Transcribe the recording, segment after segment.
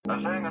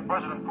that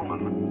President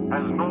Truman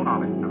has no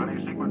knowledge of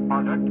any secret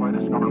project by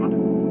this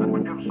government that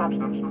would give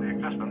substance to the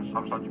existence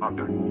of such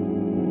objects.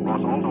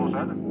 Ross also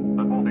said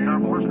that both the Air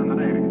Force and the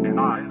Navy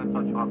deny that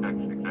such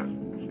objects exist.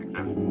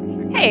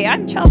 Hey,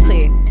 I'm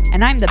Chelsea,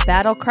 and I'm the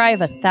battle cry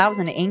of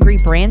 1,000 angry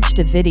Branch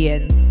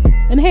Davidians.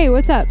 And hey,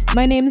 what's up?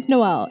 My name's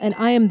Noelle, and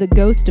I am the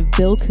ghost of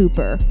Bill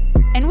Cooper.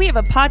 And we have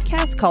a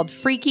podcast called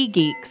Freaky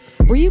Geeks,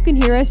 where you can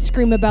hear us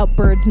scream about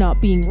birds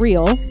not being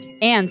real.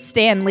 And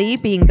Stan Lee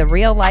being the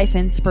real-life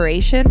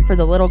inspiration for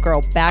the little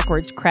girl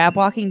backwards crab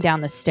walking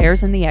down the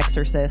stairs in The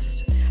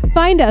Exorcist.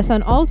 Find us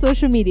on all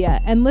social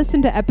media and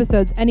listen to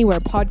episodes anywhere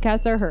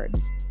podcasts are heard.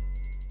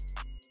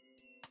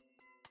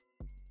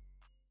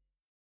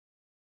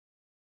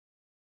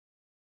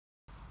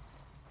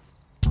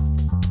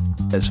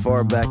 As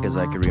far back as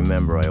I can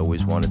remember, I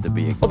always wanted to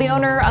be the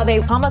owner of a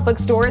comic book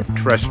store.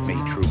 Trust me,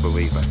 true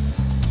believer.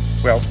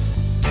 Well,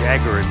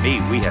 Jagger and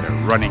me, we had a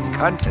running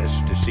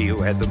contest to see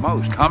who had the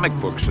most comic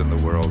books in the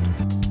world.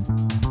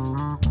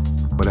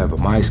 Whatever,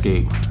 my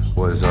escape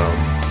was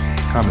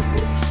comic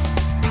books.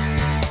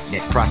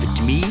 Net profit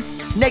to me,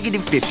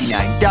 negative $59.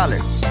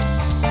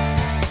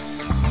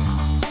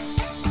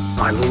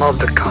 I love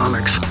the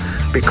comics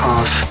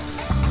because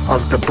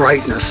of the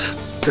brightness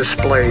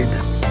displayed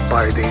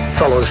by the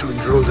fellows who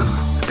drew them.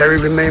 They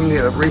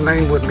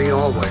remain with me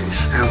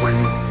always. And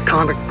when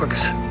comic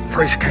books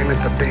first came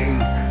into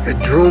being,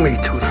 it drew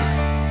me to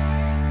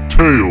them.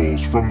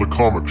 Tales from the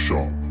Comic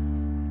Shop.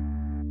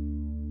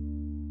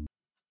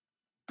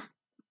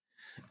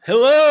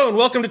 Hello, and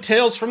welcome to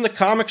Tales from the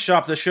Comic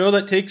Shop, the show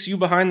that takes you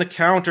behind the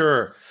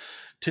counter.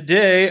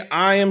 Today,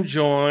 I am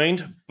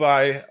joined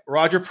by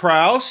Roger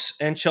Prowse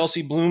and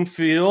Chelsea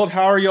Bloomfield.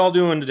 How are y'all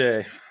doing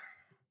today?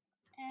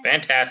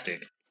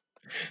 Fantastic.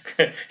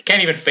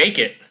 Can't even fake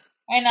it.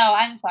 I know.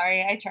 I'm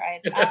sorry. I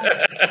tried.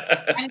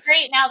 I'm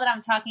great now that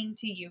I'm talking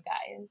to you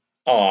guys.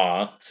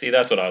 Aw, see,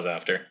 that's what I was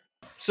after.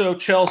 So,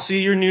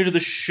 Chelsea, you're new to the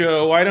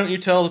show. Why don't you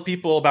tell the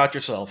people about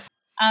yourself?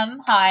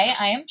 Hi,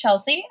 I am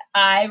Chelsea.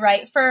 I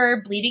write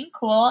for Bleeding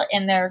Cool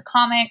in their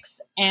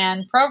comics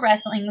and pro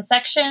wrestling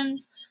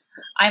sections.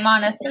 I'm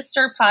on a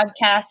sister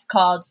podcast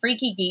called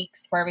Freaky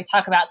Geeks, where we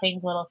talk about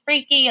things a little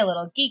freaky, a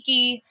little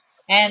geeky.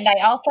 And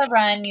I also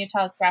run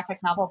Utah's Graphic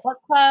Novel Book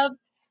Club.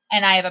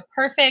 And I have a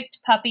perfect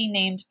puppy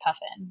named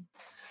Puffin.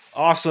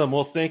 Awesome.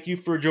 Well, thank you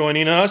for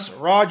joining us.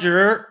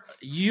 Roger,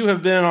 you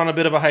have been on a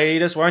bit of a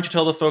hiatus. Why don't you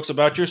tell the folks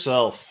about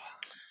yourself?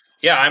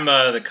 Yeah, I'm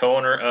the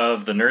co-owner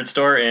of the Nerd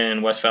Store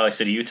in West Valley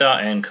City, Utah,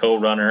 and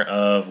co-runner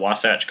of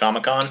Wasatch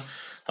Comic Con,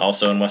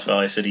 also in West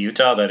Valley City,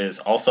 Utah. That is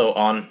also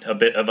on a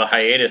bit of a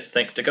hiatus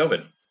thanks to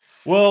COVID.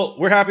 Well,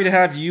 we're happy to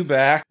have you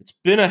back. It's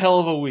been a hell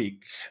of a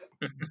week.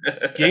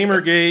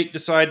 Gamergate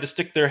decided to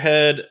stick their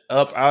head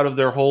up out of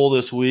their hole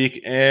this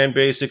week and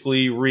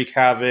basically wreak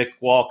havoc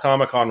while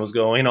Comic-Con was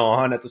going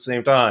on at the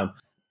same time.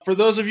 For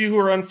those of you who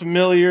are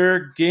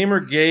unfamiliar,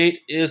 Gamergate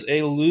is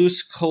a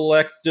loose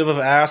collective of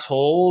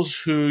assholes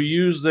who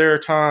use their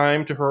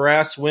time to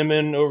harass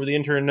women over the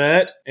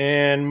internet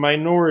and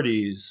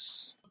minorities.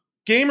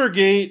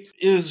 Gamergate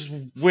is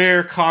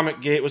where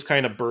Comicgate was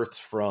kind of birthed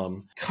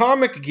from.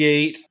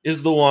 Comicgate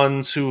is the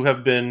ones who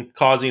have been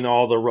causing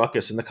all the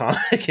ruckus in the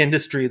comic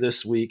industry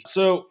this week.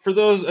 So for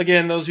those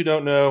who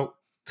don't know,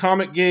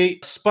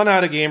 Comicgate spun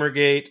out of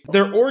Gamergate.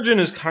 Their origin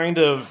is kind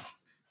of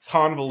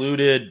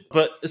convoluted,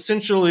 but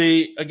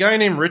essentially a guy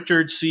named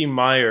Richard C.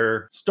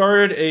 Meyer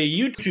started a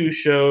YouTube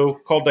show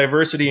called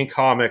Diversity in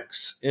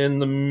Comics in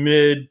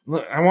the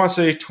I want to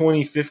say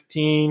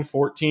 2015,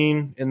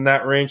 14, in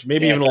that range,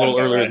 maybe even a little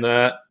earlier than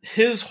that.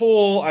 His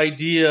whole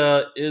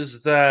idea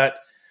is that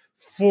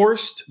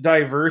forced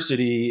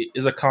diversity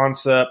is a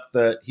concept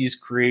that he's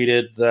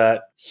created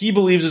that he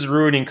believes is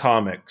ruining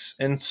comics,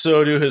 and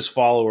so do his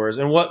followers.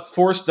 And what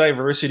forced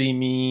diversity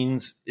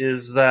means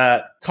is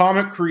that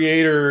comic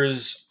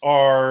creators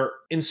are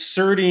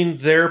inserting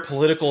their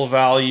political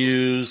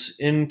values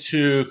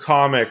into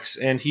comics,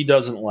 and he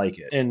doesn't like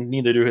it, and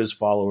neither do his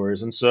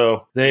followers. And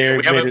so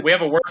we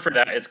have a word for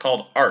that. It's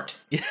called art.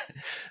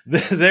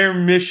 Their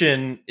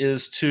mission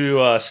is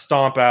to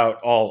stomp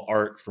out all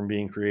art from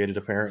being created,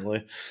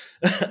 apparently.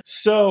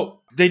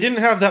 So they didn't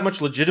have that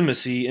much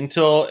legitimacy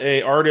until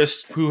a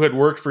artist who had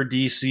worked for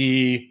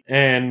DC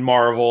and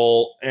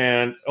Marvel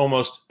and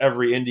almost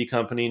every indie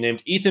company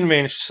named Ethan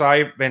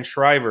Van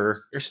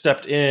Schreiber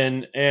stepped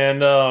in,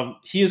 and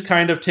he has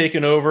kind of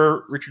taken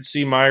over Richard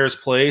C. Meyer's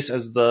place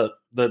as the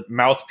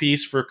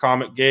mouthpiece for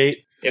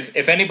Comicgate.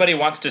 If anybody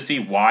wants to see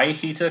why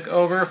he took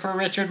over for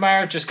Richard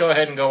Meyer, just go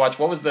ahead and go watch.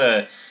 What was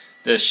the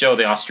show,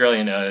 the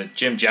Australian,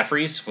 Jim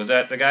Jeffries? Was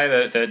that the guy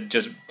that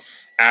just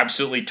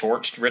absolutely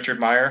torched Richard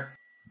Meyer?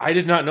 I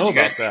did not know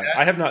about that.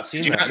 I have not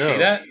seen that. Did you not see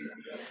that?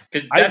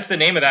 Because that's the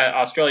name of that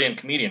Australian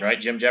comedian, right?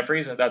 Jim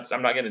Jeffries? I'm not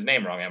getting his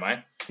name wrong, am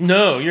I?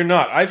 No, you're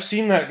not. I've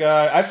seen that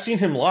guy. I've seen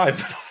him live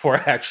before,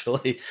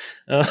 actually.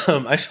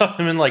 I saw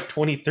him in like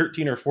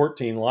 2013 or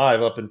 14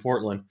 live up in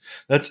Portland.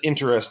 That's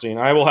interesting.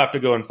 I will have to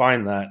go and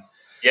find that.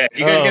 Yeah, if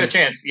you guys get a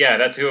chance, yeah,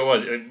 that's who it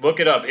was.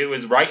 Look it up. It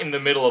was right in the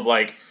middle of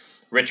like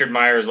Richard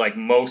Meyer's like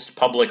most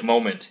public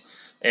moment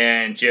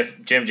And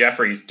Jim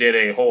Jeffries did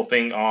a whole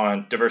thing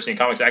on diversity in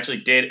comics.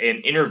 Actually did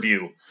an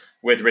interview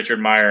with Richard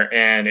Meyer,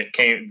 and it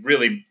came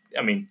really,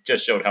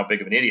 just showed how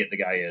big of an idiot the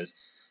guy is.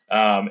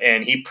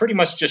 And he pretty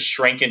much just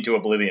shrank into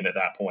oblivion at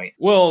that point.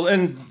 Well,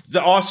 and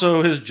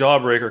also his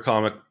Jawbreaker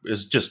comic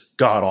is just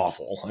god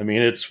awful. I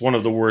mean, it's one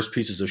of the worst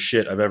pieces of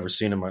shit I've ever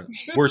seen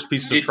worst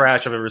pieces of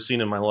trash I've ever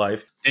seen in my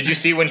life. Did you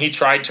see when he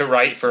tried to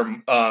write for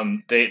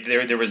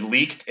there was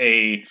leaked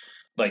a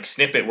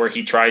snippet where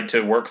he tried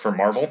to work for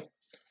Marvel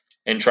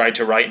and tried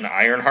to write an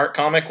Ironheart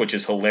comic, which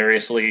is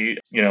hilariously,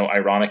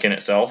 ironic in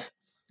itself.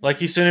 Like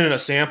he sent in a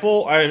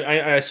sample? I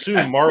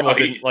assume Marvel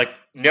didn't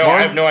No, I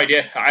have no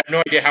idea. I have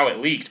no idea how it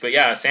leaked, but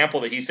yeah, a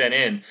sample that he sent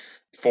in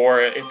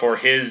for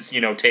his,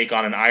 take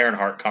on an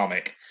Ironheart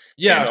comic.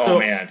 Yeah. And, so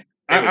man,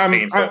 it was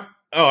painful.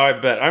 I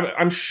bet.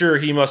 I'm sure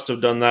he must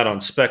have done that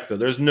on Spectre.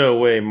 There's no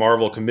way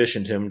Marvel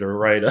commissioned him to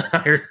write an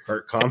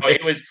Ironheart comic.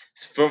 It was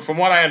from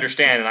what I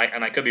understand,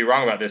 and I could be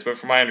wrong about this, but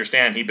from what I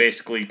understand, he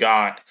basically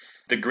got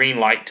the green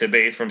light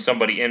from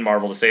somebody in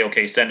Marvel to say,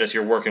 okay, send us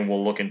your work and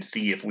we'll look and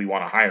see if we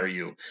want to hire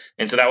you.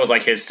 And so that was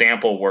like his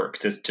sample work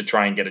to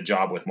try and get a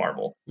job with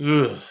Marvel.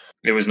 Ugh.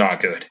 It was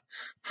not good.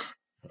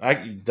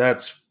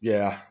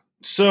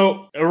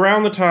 So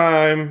around the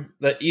time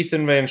that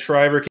Ethan Van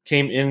Sciver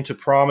came into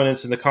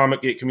prominence in the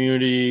Comicgate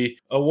community,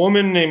 a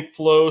woman named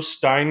Flo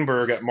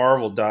Steinberg at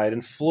Marvel died.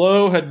 And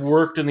Flo had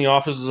worked in the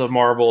offices of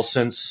Marvel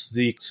since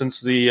the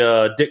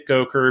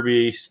Ditko,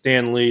 Kirby,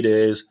 Stan Lee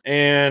days.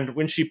 And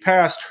when she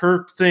passed,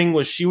 her thing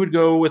was she would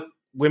go with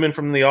women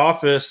from the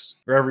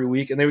office every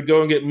week, and they would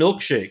go and get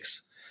milkshakes.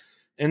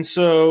 And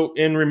so,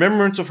 in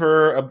remembrance of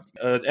her,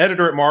 an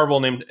editor at Marvel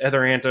named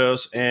Heather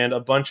Antos and a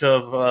bunch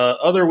of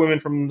other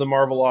women from the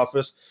Marvel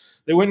office,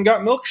 they went and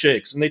got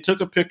milkshakes. And they took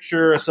a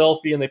picture, a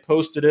selfie, and they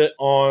posted it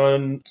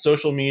on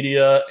social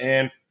media.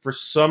 And for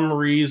some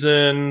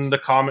reason, the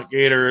Comic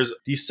Gators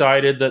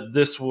decided that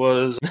this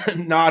was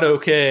not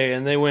okay,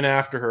 and they went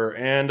after her.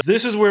 And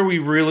this is where we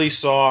really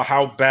saw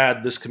how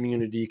bad this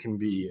community can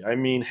be. I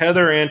mean,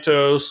 Heather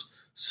Antos,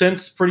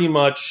 since pretty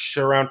much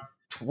around...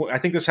 I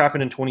think this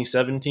happened in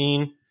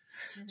 2017.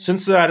 Mm-hmm.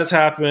 Since that has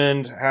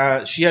happened,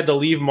 she had to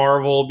leave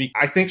Marvel.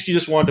 I think she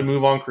just wanted to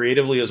move on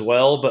creatively as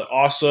well, but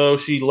also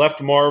she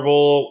left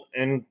Marvel,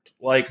 and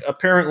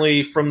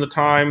apparently from the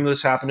time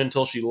this happened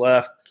until she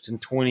left in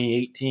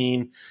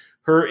 2018,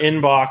 her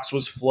inbox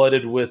was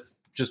flooded with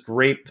just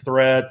rape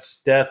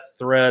threats, death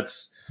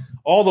threats,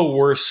 all the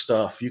worst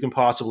stuff you can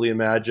possibly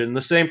imagine.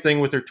 The same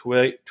thing with her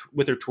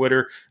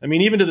Twitter. I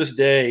mean, even to this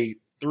day,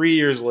 3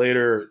 years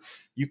later,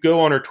 you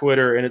go on her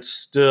Twitter and it's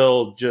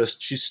still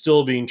she's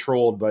still being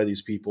trolled by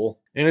these people.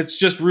 And it's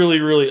just really,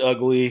 really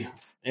ugly.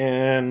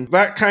 And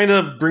that kind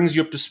of brings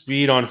you up to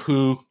speed on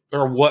who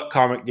or what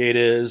Comicgate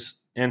is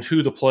and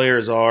who the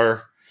players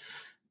are.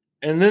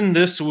 And then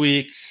this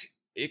week,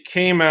 it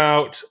came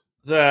out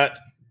that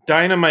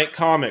Dynamite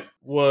Comic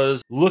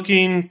was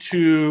looking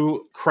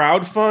to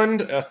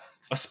crowdfund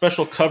a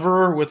special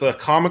cover with a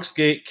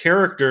Comicsgate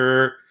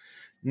character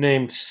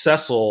named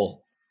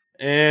Cecil.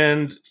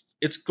 And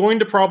it's going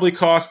to probably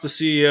cost the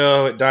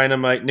CEO at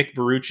Dynamite, Nick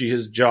Barucci,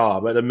 his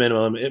job at a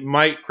minimum. It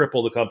might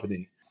cripple the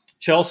company.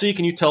 Chelsea,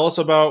 can you tell us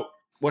about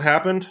what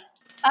happened?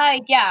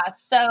 Yeah.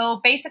 So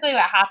basically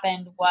what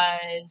happened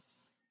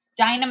was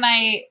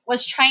Dynamite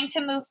was trying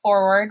to move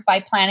forward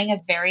by planning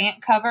a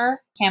variant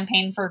cover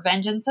campaign for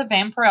Vengeance of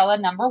Vampirella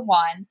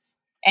 #1.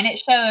 And it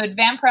showed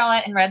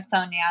Vampirella and Red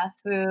Sonja,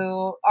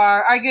 who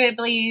are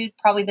arguably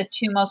probably the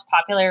two most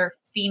popular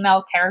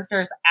female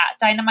characters at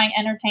Dynamite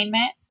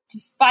Entertainment,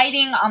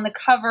 fighting on the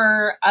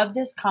cover of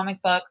this comic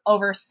book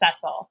over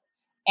Cecil.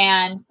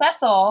 And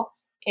Cecil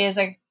is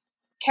a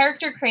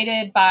character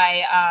created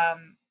by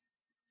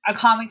a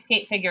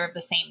Comicsgate figure of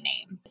the same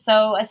name.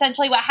 So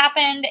essentially what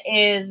happened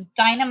is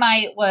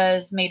Dynamite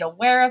was made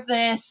aware of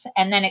this,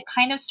 and then it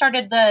kind of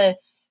started the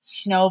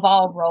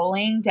snowball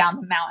rolling down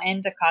the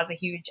mountain to cause a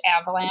huge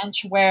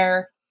avalanche,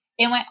 where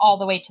it went all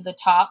the way to the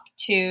top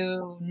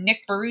to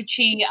Nick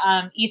Barucci.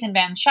 Ethan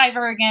Van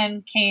Sciver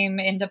again came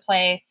into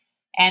play,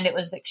 and it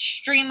was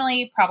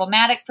extremely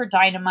problematic for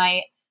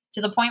Dynamite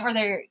to the point where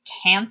they're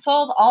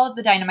canceled. All of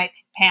the Dynamite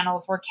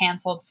panels were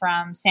canceled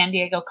from San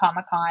Diego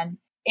Comic-Con.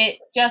 It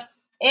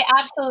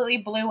absolutely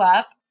blew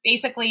up.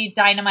 Basically,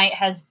 Dynamite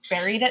has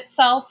buried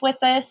itself with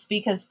this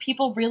because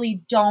people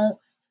really don't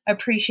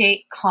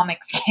appreciate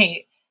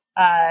Comicsgate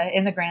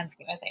in the grand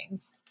scheme of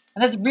things.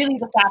 And that's really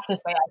the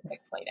fastest way I can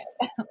explain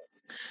it.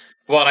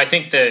 Well, and I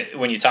think that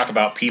when you talk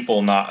about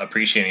people not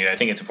appreciating it, I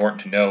think it's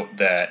important to note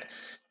that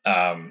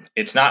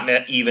it's not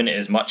even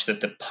as much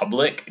that the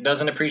public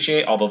doesn't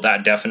appreciate, although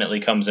that definitely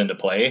comes into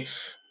play.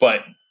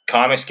 But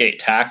Comicsgate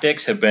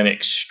tactics have been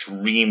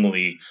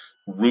extremely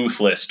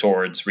ruthless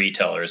towards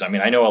retailers. I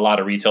mean, I know a lot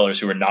of retailers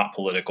who are not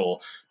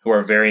political, who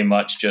are very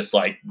much just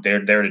like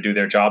they're there to do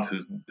their job,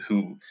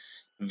 who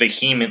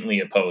vehemently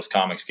oppose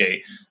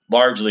Comicsgate,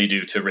 largely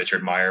due to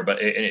Richard Meyer. But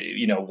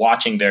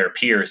watching their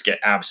peers get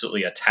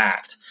absolutely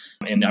attacked.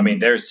 And I mean,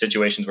 there's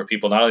situations where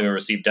people not only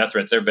receive death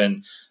threats, there have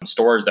been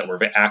stores that were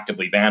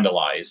actively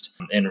vandalized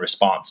in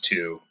response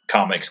to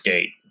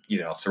Comicsgate,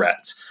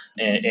 threats.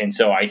 And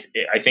so I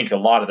think a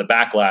lot of the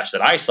backlash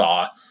that I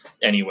saw,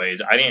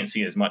 anyways, I didn't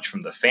see as much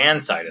from the fan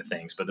side of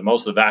things, but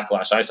most of the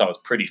backlash I saw was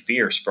pretty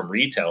fierce from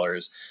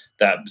retailers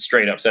that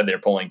straight up said they're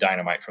pulling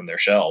Dynamite from their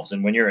shelves.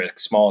 And when you're a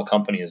small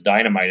company as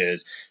Dynamite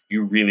is,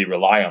 you really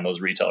rely on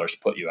those retailers to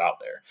put you out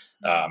there.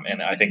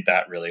 And I think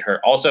that really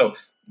hurt. Also,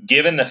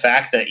 given the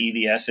fact that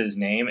EVS's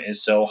name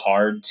is so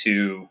hard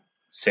to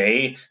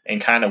say and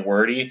kind of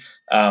wordy,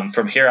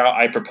 from here out,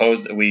 I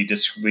propose that we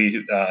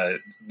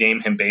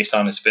name him based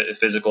on his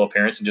physical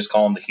appearance and just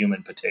call him the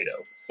Human Potato.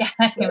 Yeah,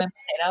 Human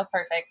Potato,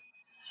 perfect.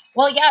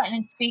 Well, yeah,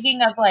 and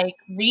speaking of like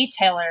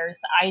retailers,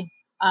 I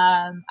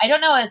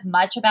don't know as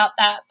much about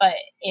that, but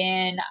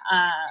in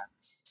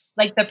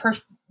like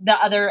the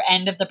other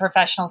end of the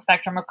professional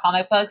spectrum of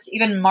comic books,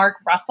 even Mark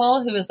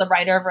Russell, who is the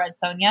writer of Red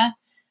Sonja,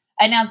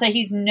 announced that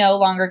he's no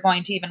longer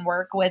going to even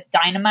work with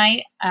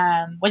Dynamite,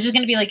 which is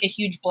going to be like a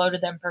huge blow to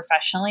them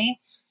professionally.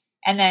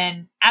 And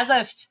then as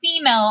a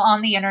female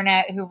on the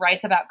internet who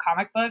writes about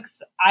comic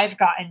books, I've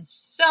gotten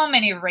so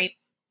many rape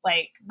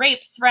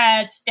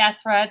threats, death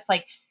threats.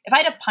 Like if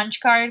I had a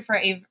punch card for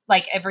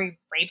every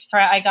rape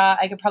threat I got,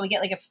 I could probably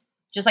get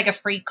like a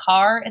free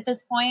car at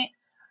this point.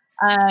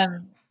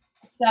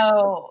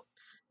 So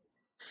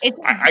it's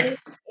I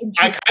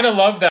kind of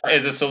love that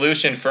as a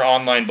solution for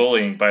online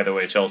bullying, by the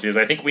way, Chelsea, is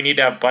I think we need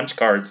to have punch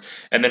cards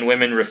and then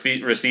women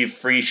receive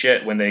free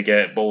shit when they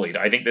get bullied.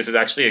 I think this is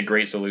actually a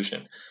great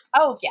solution.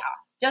 Oh, yeah.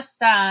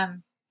 Just, I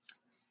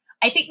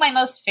think my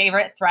most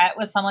favorite threat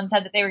was someone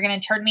said that they were going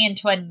to turn me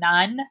into a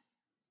nun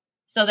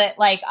so that,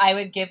 like, I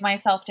would give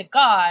myself to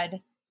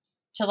God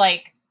to,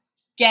 like,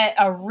 get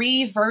a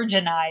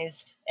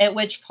re-virginized, at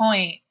which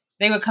point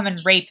they would come and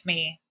rape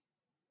me.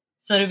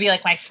 So it would be,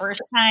 like, my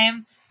first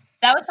time.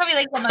 That was probably,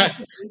 like, the most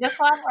egregious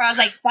one where I was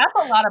like, that's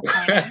a lot of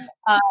pain.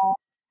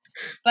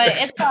 But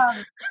it's,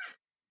 and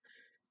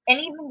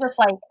even just,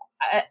 like,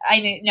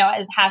 I know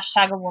as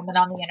hashtag a woman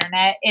on the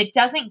internet, it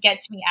doesn't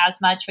get to me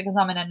as much because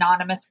I'm an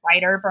anonymous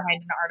writer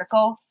behind an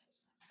article,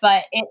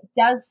 but it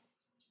does,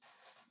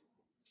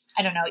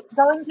 I don't know,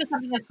 going to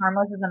something as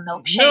harmless as a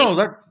milkshake.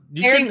 No,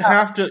 you shouldn't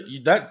have to,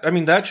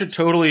 that should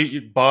totally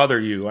bother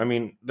you. I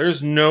mean,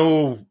 there's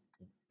no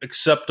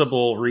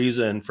acceptable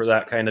reason for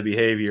that kind of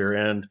behavior.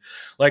 And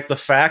like the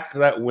fact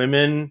that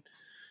women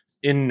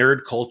in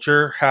nerd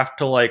culture have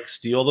to like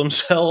steel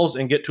themselves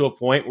and get to a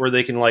point where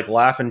they can like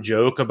laugh and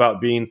joke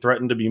about being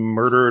threatened to be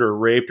murdered or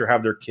raped or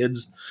have their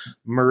kids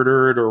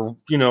murdered or,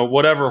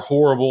 whatever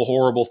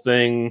horrible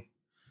thing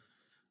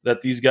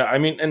that these guys,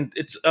 and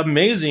it's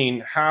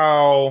amazing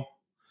how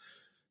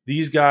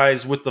these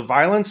guys with the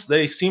violence,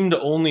 they seem to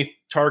only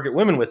target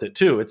women with it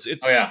too. It's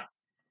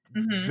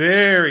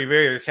very,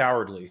 very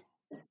cowardly.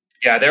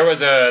 Yeah, there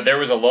was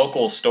a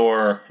local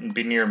store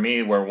near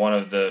me where one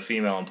of the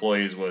female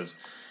employees was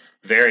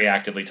very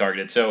actively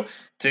targeted. So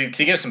to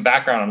give some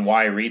background on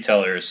why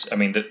retailers,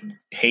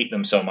 hate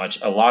them so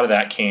much, a lot of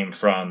that came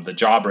from the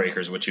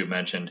Jawbreakers, which you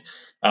mentioned.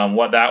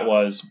 What that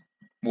was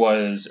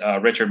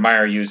Richard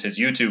Meyer used his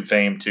YouTube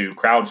fame to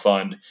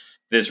crowdfund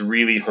this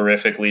really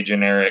horrifically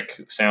generic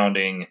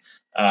sounding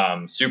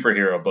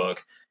superhero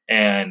book.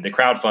 And the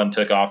crowdfund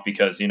took off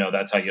because,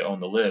 that's how you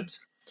own the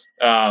libs.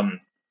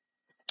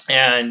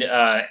 And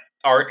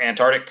our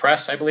Antarctic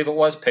Press, I believe it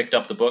was, picked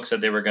up the book,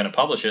 said they were going to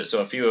publish it. So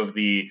a few of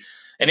the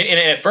And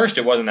at first,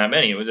 it wasn't that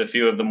many. It was a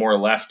few of the more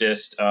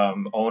leftist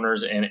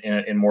owners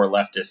in more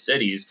leftist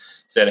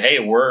cities said, hey,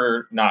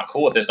 we're not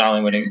cool with this. Not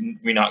only are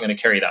we not going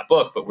to carry that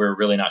book, but we're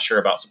really not sure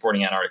about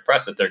supporting Antarctic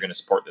Press, that they're going to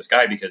support this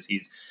guy because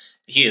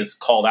he is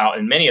called out.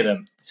 And many of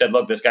them said,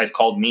 look, this guy's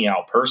called me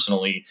out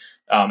personally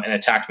and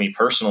attacked me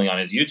personally on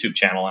his YouTube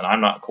channel. And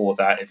I'm not cool with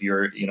that if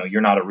you're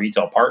not a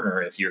retail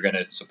partner, if you're going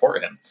to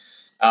support him.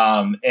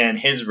 And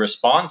his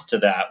response to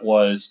that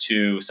was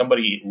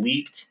somebody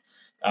leaked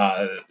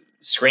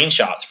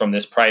screenshots from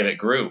this private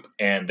group,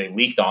 and they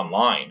leaked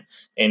online,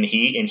 and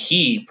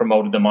he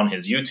promoted them on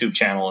his YouTube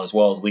channel, as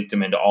well as leaked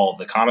them into all of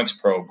the Comics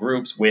Pro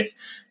groups with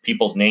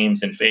people's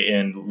names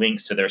and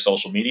links to their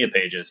social media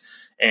pages.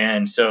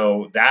 And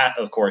so that,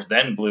 of course,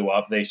 then blew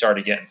up. They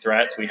started getting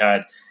threats. We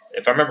had,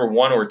 if I remember,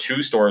 1 or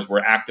 2 stores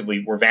were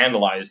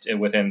vandalized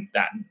within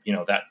that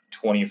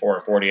 24 or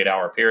 48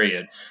 hour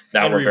period.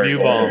 That were very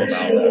vocal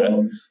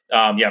about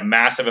that.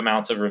 Massive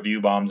amounts of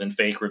review bombs and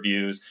fake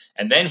reviews.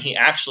 And then he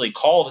actually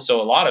called.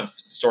 So a lot of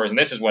stores, and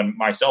this is when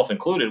myself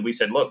included, we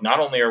said, look,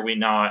 not only are we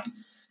not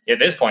at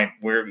this point,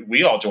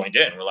 we all joined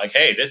in. We're like,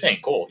 hey, this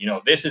ain't cool.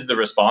 This is the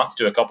response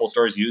to a couple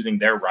stores using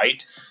their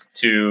right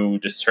to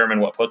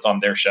determine what puts on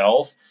their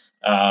shelf.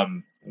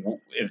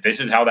 If this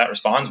is how that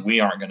responds, we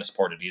aren't going to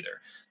support it either.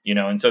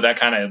 And so that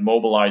kind of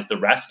mobilized the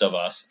rest of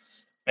us.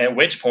 At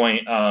which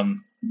point,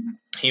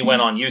 he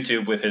went on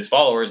YouTube with his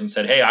followers and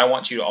said, hey, I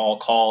want you to all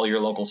call your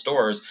local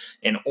stores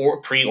and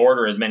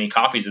pre-order as many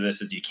copies of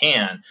this as you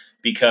can,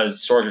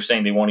 because stores are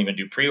saying they won't even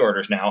do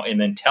pre-orders now, and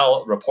then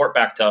report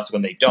back to us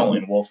when they don't,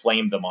 and we'll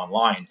flame them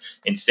online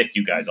and sick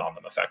you guys on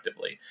them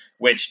effectively,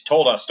 which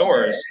told us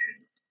stores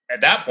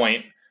at that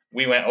point,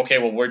 we went, okay,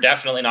 well, we're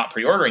definitely not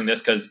pre-ordering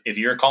this, because if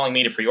you're calling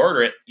me to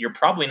pre-order it, you're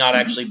probably not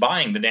actually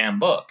buying the damn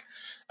book.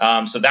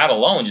 So that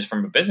alone, just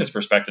from a business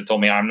perspective,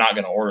 told me I'm not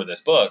going to order this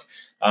book.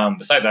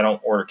 Besides, I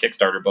don't order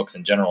Kickstarter books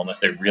in general unless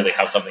they really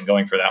have something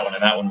going for that one,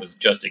 and that one was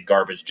just a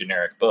garbage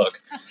generic book.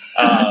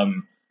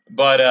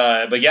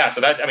 But yeah,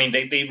 so that, I mean,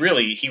 he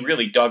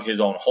really dug his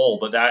own hole,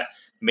 but that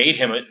made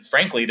him,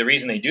 frankly, the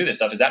reason they do this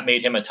stuff is that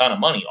made him a ton of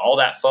money. All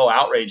that faux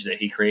outrage that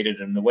he created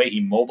and the way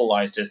he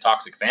mobilized his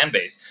toxic fan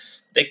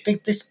base, they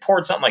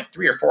poured something like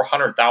 $300,000 or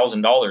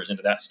 $400,000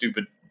 into that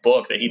stupid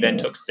book that he then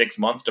took 6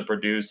 months to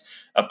produce,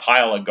 a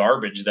pile of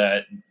garbage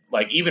that,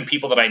 like, even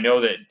people that I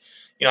know that,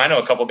 you know, I know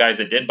a couple guys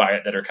that did buy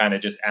it that are kind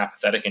of just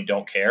apathetic and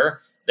don't care.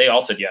 They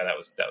all said, yeah, that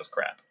was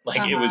crap.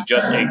 Like, it was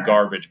just a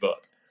garbage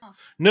book.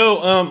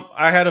 No,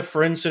 I had a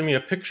friend send me a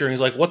picture, and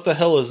he's like, what the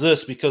hell is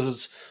this? Because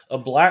it's a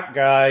black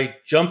guy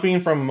jumping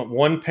from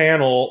one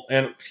panel,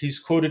 and he's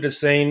quoted as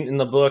saying in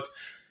the book,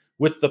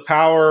 with the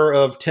power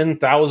of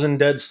 10,000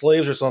 dead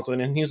slaves or something.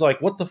 And he's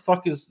like, what the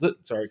fuck is this?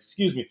 Sorry,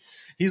 excuse me.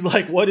 He's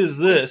like, what is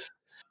this?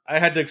 I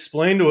had to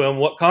explain to him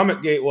what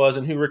ComicGate was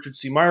and who Richard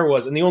C. Meyer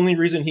was. And the only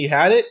reason he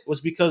had it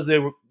was because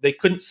they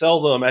couldn't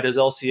sell them at his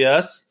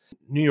LCS,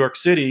 New York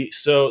City.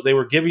 So they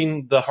were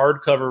giving the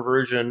hardcover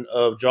version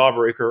of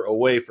Jawbreaker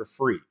away for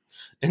free.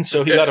 And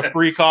so he got a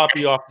free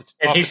copy off the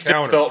and off he the still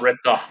counter. felt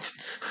ripped off.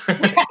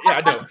 Yeah,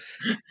 I know.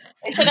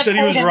 He said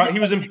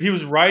he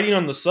was riding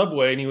on the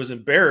subway, and he was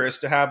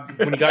embarrassed to have,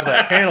 when he got to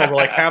that panel, to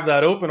like have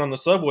that open on the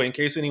subway in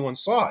case anyone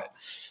saw it.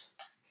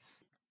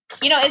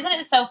 You know, isn't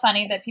it so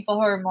funny that people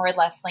who are more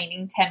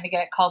left-leaning tend to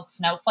get called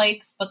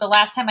snowflakes? But the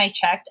last time I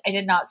checked, I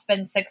did not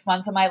spend 6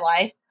 months of my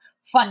life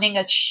funding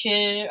a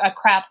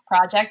crap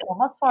project. I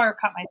almost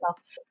caught myself.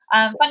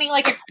 Funding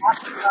like a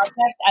crap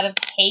project out of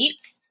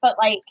hate, but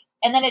like,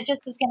 and then it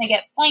just is going to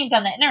get flamed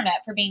on the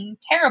internet for being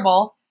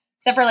terrible,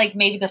 except for like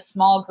maybe the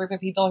small group of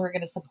people who are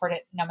going to support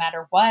it no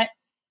matter what.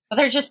 But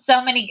there's just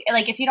so many,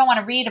 like, if you don't want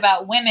to read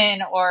about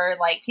women or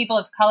like people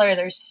of color,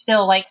 there's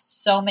still like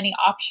so many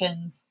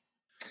options.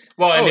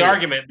 Well, and the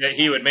argument that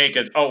he would make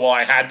is, oh, well,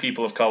 I had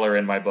people of color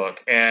in my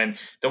book. And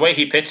the way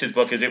he pitched his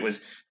book is it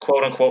was,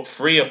 quote unquote,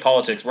 free of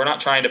politics. We're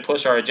not trying to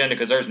push our agenda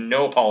because there's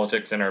no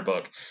politics in our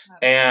book.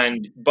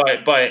 And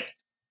but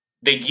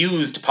they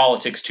used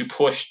politics to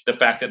push the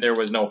fact that there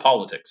was no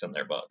politics in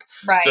their book.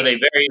 Right. So they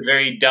very,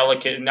 very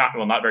not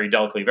very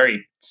delicately,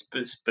 very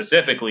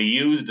specifically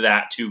used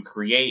that to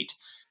create,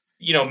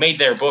 you know, made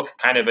their book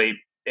kind of a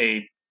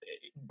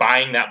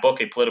buying that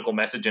book a political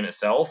message in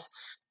itself.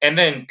 And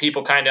then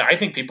I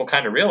think people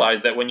kind of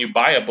realize that when you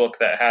buy a book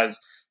that has,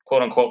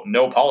 quote unquote,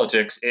 no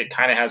politics, it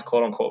kind of has,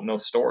 quote unquote, no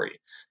story.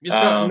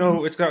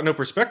 It's got no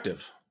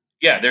perspective.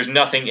 Yeah, there's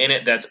nothing in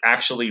it that's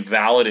actually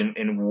valid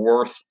and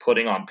worth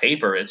putting on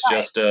paper. It's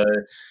just a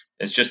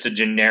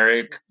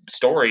generic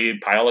story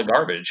pile of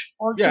garbage.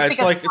 Well, just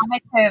because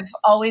comics have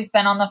always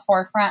been on the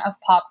forefront of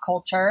pop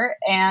culture,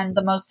 and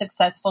the most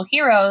successful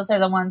heroes are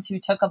the ones who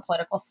took a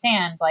political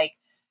stand. Like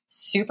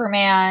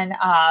Superman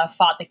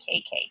fought the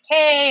KKK,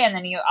 and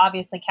then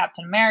obviously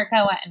Captain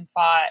America went and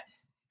fought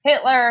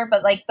Hitler,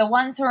 but like the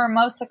ones who are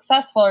most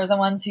successful are the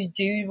ones who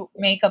do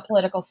make a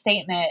political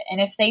statement.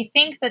 And if they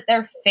think that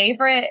their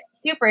favorite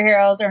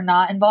superheroes are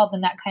not involved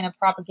in that kind of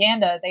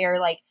propaganda, they are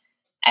like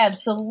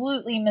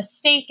absolutely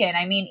mistaken.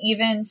 I mean,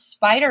 even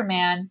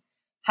Spider-Man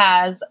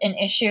has an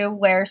issue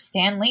where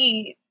Stan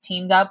Lee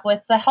teamed up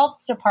with the health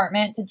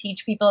department to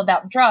teach people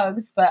about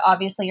drugs, but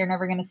obviously you're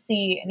never going to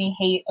see any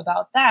hate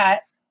about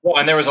that. Well,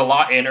 and there was a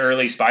lot in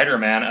early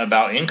Spider-Man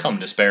about income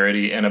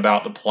disparity and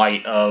about the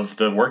plight of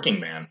the working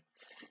man.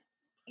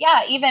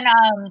 Yeah, even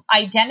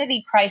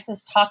Identity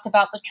Crisis talked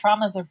about the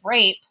traumas of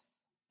rape,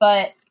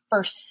 but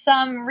for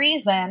some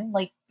reason,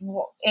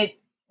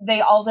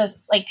 Comicsgate all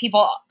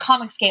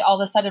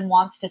of a sudden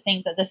wants to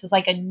think that this is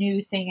like a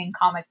new thing in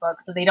comic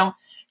books, so they don't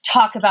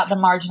talk about the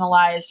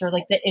marginalized or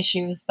like the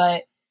issues,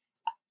 but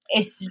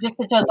it's just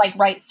such a like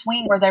right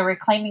swing where they're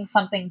reclaiming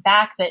something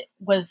back that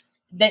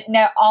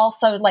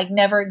also like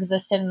never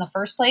existed in the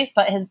first place,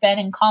 but has been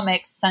in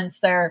comics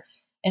since their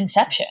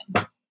inception.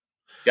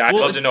 Yeah, I'd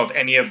love to know if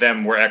any of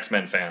them were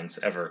X-Men fans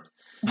ever.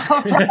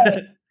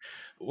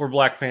 Or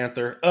Black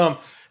Panther.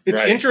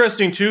 It's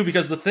interesting too,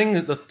 because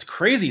the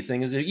crazy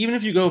thing is that even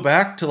if you go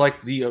back to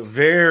like the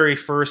very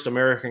first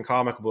American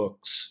comic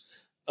books,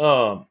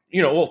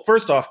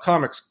 first off,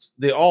 comics,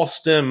 they all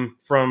stem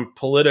from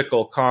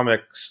political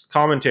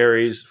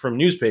commentaries from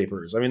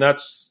newspapers. I mean,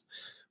 that's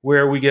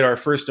where we get our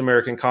first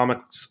American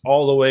comics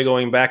all the way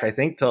going back, I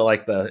think, to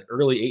like the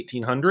early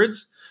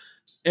 1800s.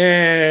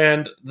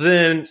 And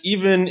then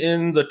even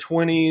in the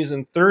 20s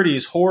and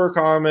 30s, horror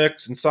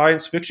comics and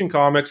science fiction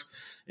comics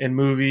and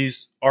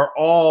movies are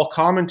all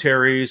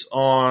commentaries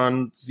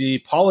on the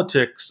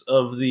politics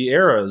of the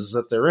eras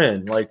that they're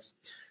in, like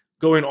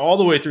going all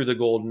the way through the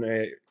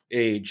Golden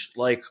Age,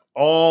 like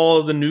all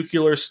of the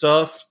nuclear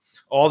stuff,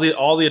 all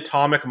the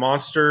atomic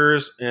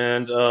monsters,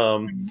 and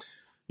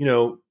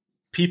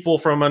people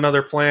from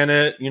another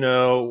planet,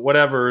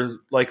 whatever,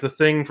 like The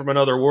Thing from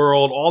Another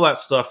World, all that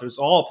stuff is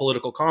all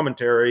political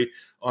commentary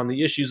on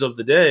the issues of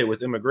the day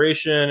with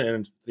immigration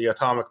and the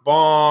atomic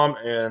bomb.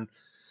 And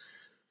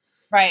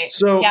right.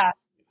 So yeah.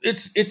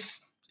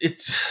 it's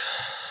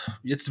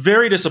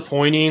very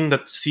disappointing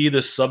to see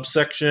this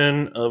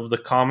subsection of the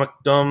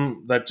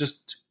comicdom that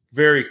just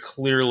very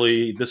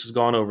clearly this has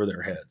gone over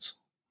their heads.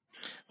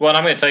 Well, and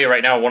I'm going to tell you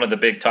right now, one of the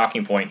big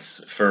talking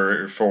points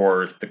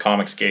for the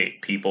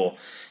Comicsgate people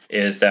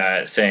is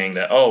that saying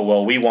that, oh,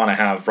 well, we want to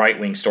have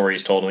right-wing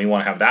stories told and we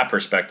want to have that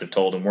perspective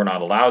told and we're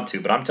not allowed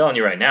to. But I'm telling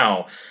you right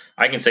now,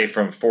 I can say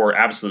for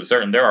absolute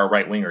certain, there are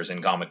right-wingers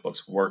in comic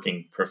books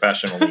working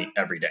professionally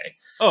every day.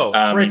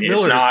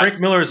 Frank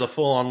Miller is a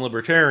full-on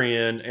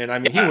libertarian, and I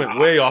mean, he went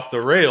way off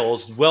the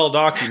rails, well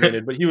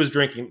documented, but he was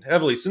drinking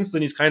heavily. Since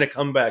then, he's kind of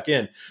come back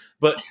in.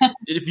 But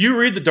if you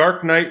read The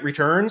Dark Knight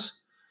Returns,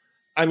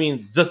 I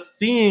mean, the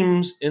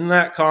themes in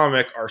that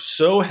comic are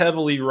so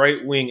heavily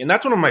right-wing, and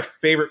that's one of my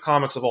favorite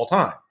comics of all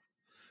time.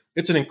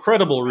 It's an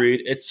incredible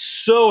read. It's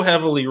so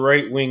heavily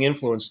right-wing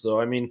influenced,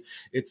 though. I mean,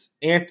 it's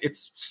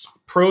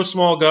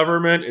pro-small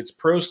government. It's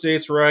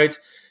pro-states' rights.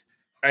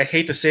 I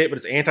hate to say it, but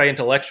it's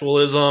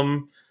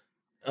anti-intellectualism.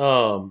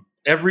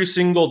 Every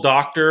single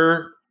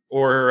doctor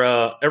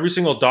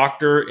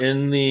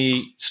in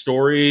the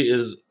story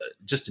is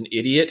just an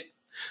idiot.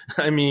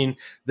 I mean,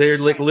 they're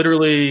like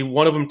literally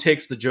one of them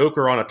takes the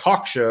Joker on a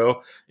talk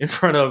show in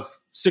front of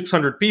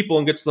 600 people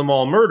and gets them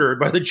all murdered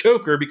by the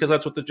Joker because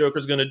that's what the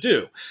Joker's going to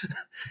do.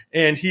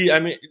 And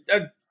I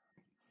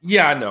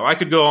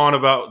could go on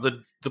about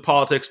the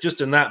politics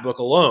just in that book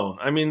alone.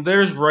 I mean,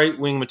 there's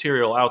right-wing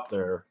material out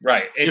there.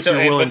 Right. If you're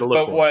willing to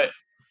look for it.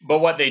 But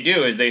what they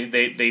do is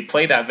they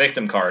play that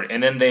victim card,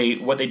 and then they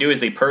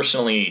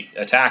personally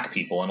attack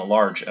people in a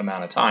large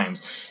amount of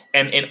times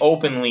and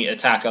openly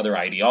attack other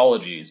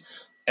ideologies.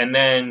 And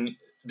then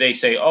they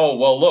say, oh,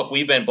 well, look,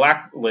 we've been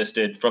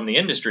blacklisted from the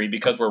industry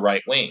because we're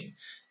right-wing.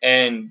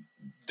 And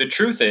the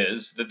truth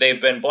is that they've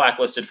been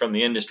blacklisted from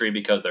the industry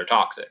because they're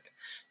toxic.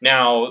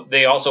 Now,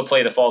 they also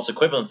play the false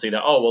equivalency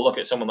that, oh, well, look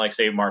at someone like,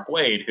 say, Mark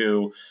Waid,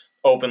 who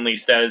openly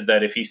says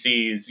that if he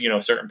sees,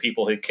 certain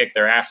people who kick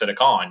their ass at a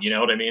con, you know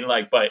what I mean?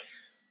 Like, but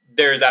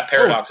there's that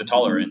paradox of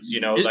tolerance,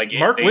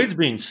 Mark Waid's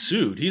being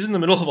sued. He's in the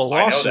middle of a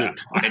lawsuit.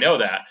 I know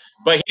that.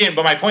 But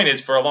my point is,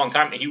 for a long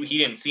time, he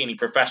didn't see any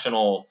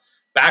professional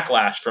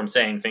backlash from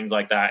saying things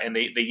like that. And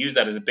they use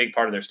that as a big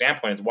part of their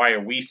standpoint is, why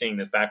are we seeing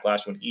this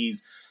backlash when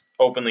he's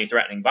openly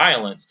threatening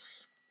violence?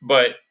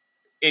 But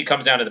it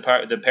comes down to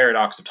the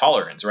paradox of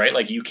tolerance, right?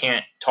 Like, you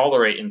can't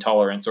tolerate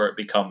intolerance or it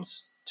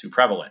becomes too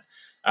prevalent.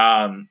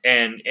 And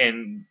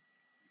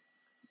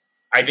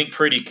I think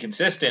pretty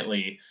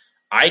consistently,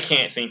 I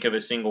can't think of a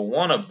single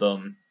one of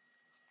them.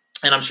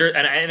 And I'm sure,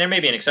 and there may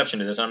be an exception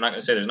to this. I'm not going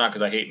to say there's not,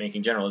 because I hate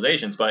making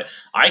generalizations, but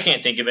I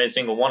can't think of a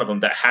single one of them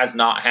that has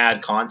not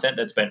had content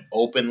that's been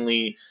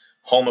openly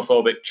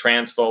homophobic,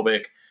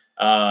 transphobic,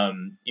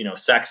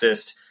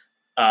 sexist,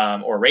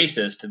 or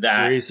racist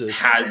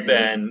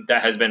that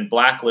has been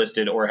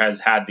blacklisted or has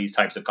had these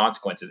types of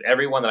consequences.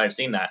 Everyone that I've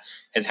seen that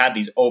has had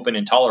these open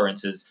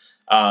intolerances,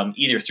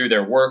 either through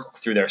their work,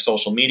 through their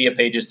social media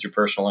pages, through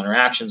personal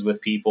interactions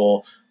with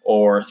people,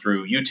 or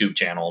through YouTube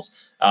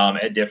channels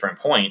at different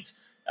points.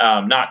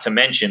 Not to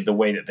mention the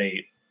way that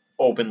they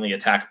openly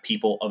attack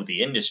people of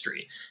the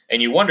industry.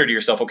 And you wonder to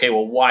yourself, okay,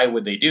 well, why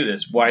would they do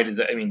this? Why does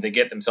that? I mean, they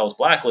get themselves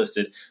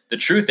blacklisted. The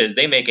truth is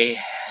they make a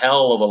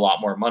hell of a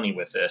lot more money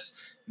with this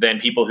than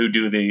people who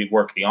do the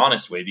work the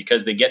honest way,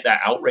 because they get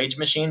that outrage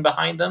machine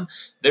behind them.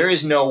 There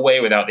is no way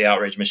without the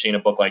outrage machine, a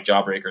book like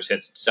Jawbreakers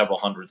hits several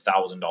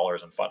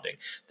 $100,000 in funding.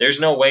 There's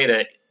no way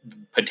that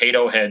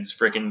Potato Head's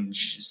freaking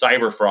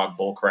Cyberfrog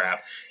bullcrap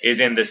is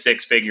in the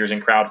six figures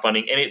in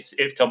crowdfunding. And it's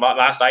till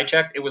last I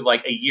checked, it was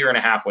like a year and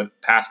a half with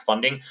past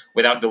funding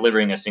without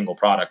delivering a single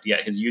product.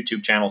 Yet his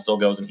YouTube channel still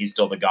goes, and he's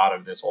still the god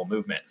of this whole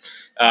movement.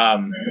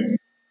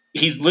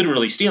 He's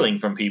literally stealing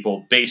from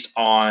people based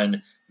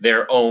on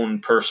their own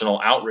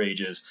personal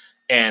outrages,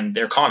 and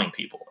they're conning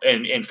people.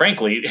 And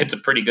frankly, it's a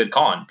pretty good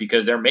con,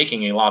 because they're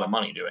making a lot of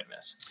money doing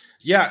this.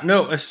 Yeah,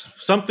 no,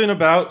 something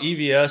about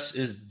EVS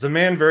is the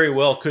man very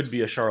well could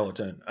be a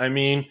charlatan. I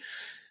mean,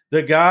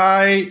 the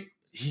guy,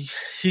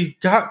 he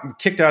got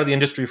kicked out of the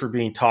industry for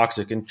being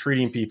toxic and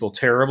treating people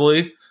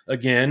terribly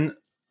again.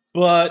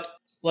 But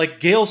like,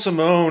 Gail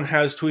Simone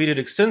has tweeted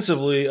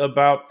extensively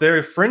about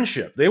their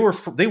friendship. They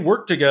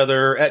worked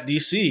together at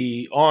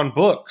DC on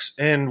books,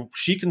 and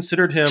she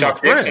considered him a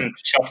friend.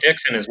 Chuck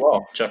Dixon as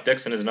well. Chuck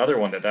Dixon is another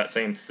one that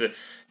same.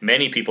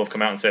 Many people have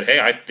come out and said,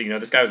 "Hey,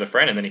 this guy was a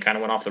friend," and then he kind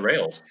of went off the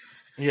rails.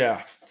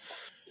 Yeah,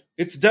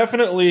 it's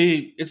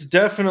definitely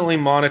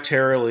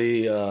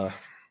monetarily.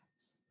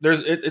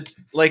 It's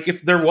like,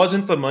 if there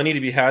wasn't the money to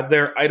be had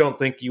there, I don't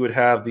think you would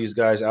have these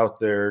guys out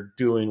there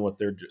doing what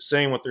they're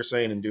saying,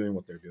 and doing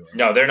what they're doing.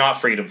 No, they're not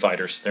freedom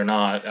fighters. They're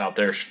not out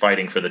there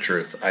fighting for the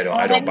truth. I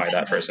don't buy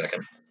that for a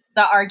second.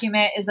 The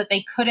argument is that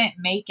they couldn't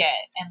make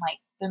it in like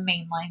the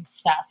mainline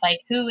stuff. Like,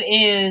 who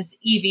is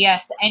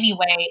EVS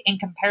anyway in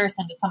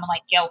comparison to someone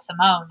like Gail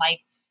Simone? Like,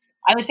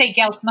 I would say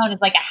Gail Simone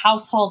is like a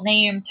household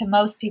name to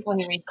most people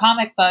who read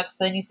comic books.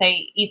 But then you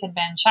say Ethan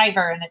Van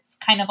Sciver, and it's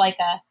kind of like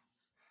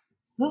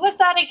who was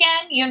that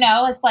again?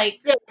 It's like,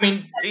 yeah, I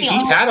mean,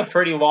 he's had a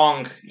pretty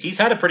long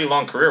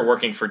career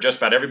working for just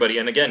about everybody.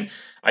 And again,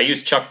 I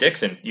use Chuck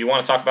Dixon. You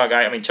want to talk about a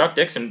guy? I mean, Chuck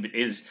Dixon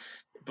is,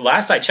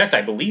 last I checked,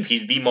 I believe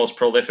he's the most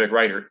prolific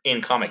writer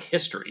in comic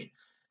history.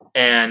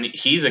 And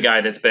he's a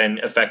guy that's been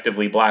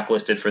effectively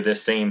blacklisted for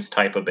this same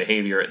type of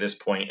behavior at this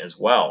point as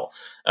well.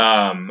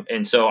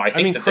 And so I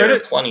think there are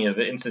plenty of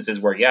instances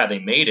where, they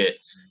made it.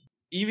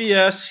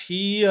 EVS,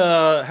 he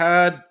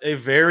had a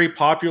very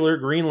popular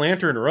Green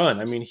Lantern run.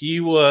 I mean, he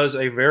was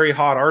a very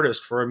hot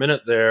artist for a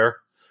minute there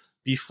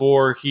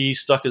before he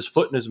stuck his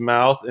foot in his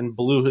mouth and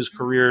blew his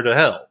career to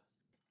hell.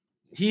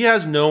 He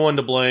has no one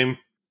to blame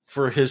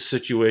for his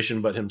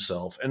situation but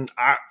himself. And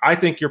I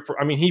think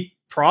he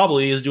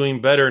probably is doing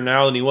better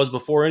now than he was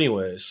before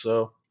anyways.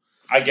 So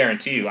I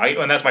guarantee you,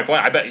 and that's my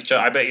point. I bet you.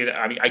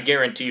 I mean, I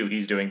guarantee you,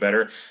 he's doing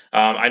better.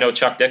 I know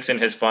Chuck Dixon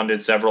has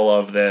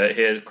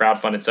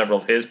crowdfunded several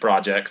of his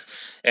projects,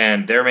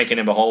 and they're making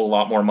him a whole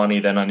lot more money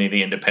than any of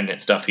the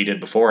independent stuff he did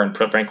before, and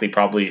frankly,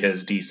 probably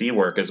his DC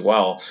work as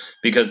well.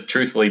 Because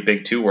truthfully,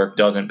 Big Two work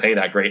doesn't pay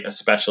that great,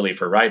 especially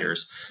for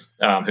writers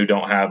who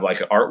don't have like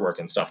artwork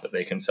and stuff that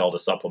they can sell to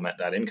supplement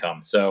that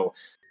income. So.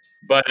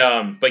 But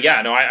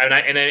yeah, no,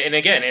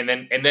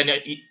 and then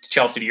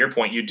Chelsea, to your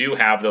point, you do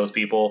have those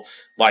people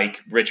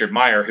like Richard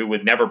Meyer who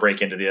would never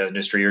break into the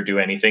industry or do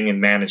anything and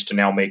manage to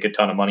now make a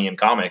ton of money in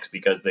comics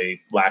because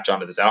they latch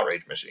onto this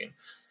outrage machine.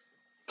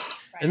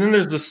 And then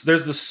there's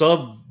the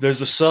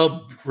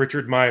sub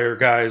Richard Meyer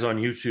guys on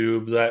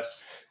YouTube that,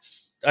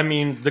 I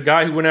mean, the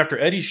guy who went after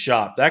Eddie's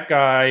shop, that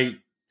guy,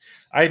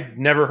 I'd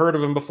never heard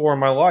of him before in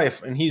my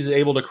life, and he's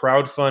able to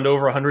crowdfund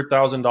over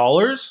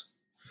 $100,000.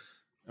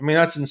 I mean,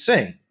 that's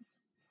insane.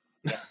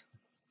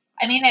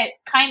 I mean, it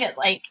kind of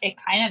like,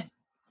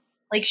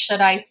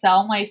 should I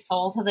sell my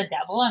soul to the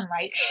devil and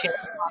write shit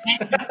on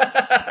it?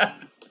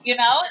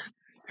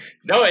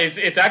 No,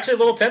 it's actually a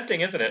little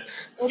tempting, isn't it?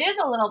 It is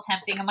a little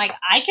tempting. I'm like,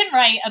 I can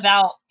write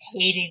about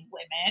hating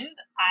women.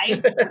 I'm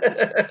in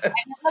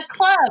the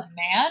club,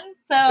 man.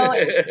 So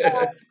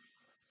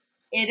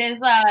it is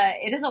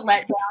a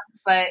letdown,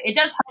 but it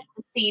does help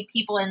to see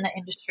people in the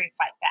industry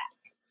fight back.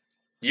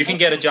 You can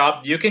get a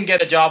job. You can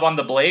get a job on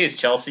The Blaze,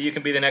 Chelsea. You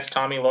can be the next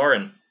Tommy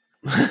Lauren.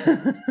 Yeah.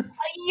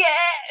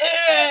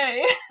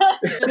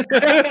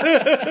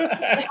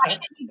 If I can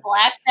be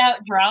blacked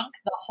out drunk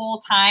the whole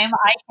time,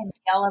 I can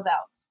yell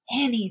about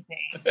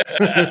anything.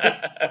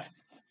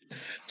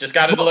 Just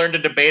got to learn to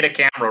debate a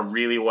camera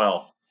really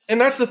well.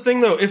 And that's the thing,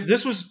 though. If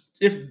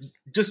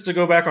just to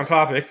go back on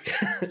topic,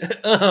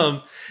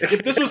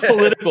 if this was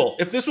political,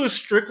 if this was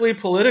strictly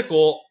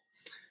political,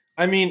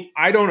 I mean,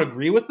 I don't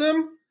agree with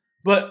them.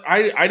 But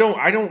I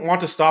don't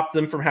want to stop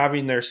them from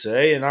having their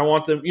say, and I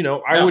want them,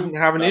 I wouldn't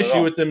have an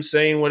issue with them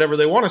saying whatever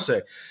they want to say.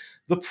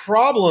 The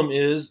problem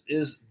is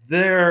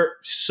they're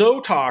so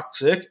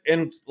toxic,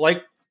 and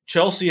like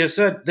Chelsea has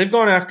said, they've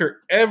gone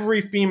after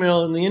every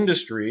female in the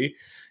industry.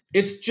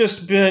 It's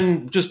just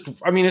been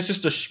it's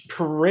just a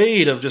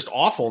parade of just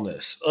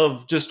awfulness,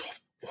 of just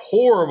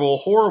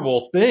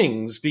horrible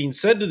things being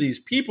said to these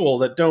people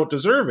that don't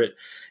deserve it.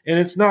 And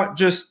it's not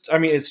just,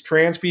 it's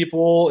trans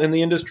people in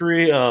the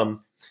industry.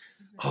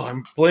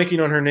 I'm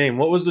blanking on her name.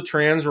 What was the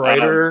trans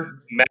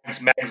writer? Mags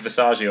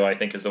Visaggio, I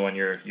think, is the one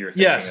you're thinking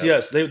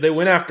Yes. They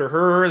went after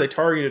her. They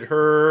targeted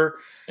her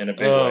in a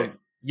big way.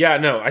 Yeah,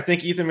 no. I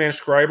think Ethan Van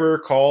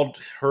Sciver called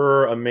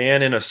her a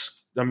man in a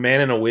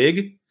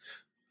wig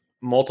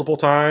multiple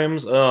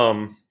times.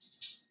 And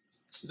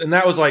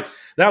that was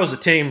the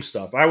tame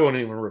stuff. I won't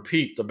even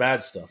repeat the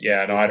bad stuff.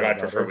 Yeah, no, I'd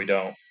prefer we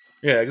don't.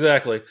 Yeah,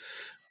 exactly.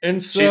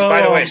 And so,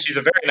 by the way, she's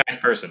a very nice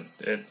person.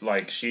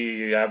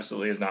 She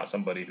absolutely is not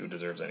somebody who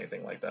deserves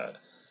anything like that.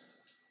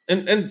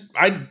 And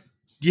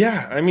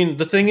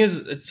the thing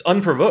is, it's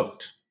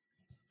unprovoked.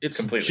 It's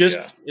completely, just,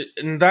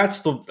 and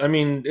that's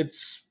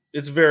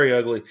it's very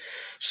ugly.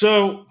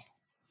 So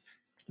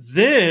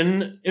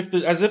then,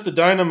 as if the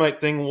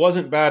Dynamite thing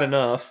wasn't bad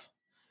enough,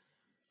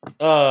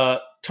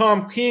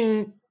 Tom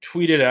King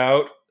tweeted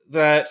out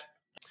that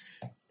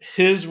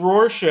his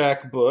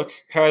Rorschach book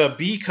had a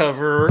B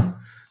cover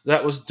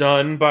that was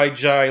done by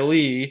Jai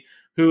Lee,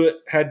 who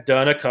had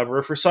done a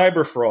cover for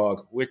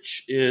Cyberfrog,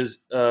 which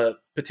is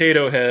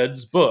Potato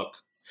Head's book.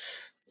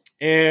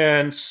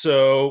 And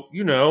so,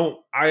 there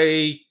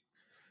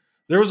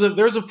was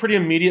a pretty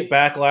immediate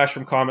backlash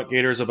from Comic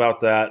Gators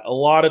about that. A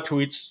lot of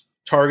tweets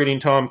targeting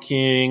Tom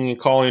King and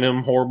calling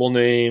him horrible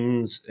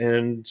names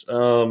and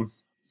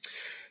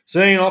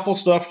saying awful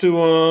stuff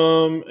to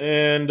him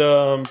and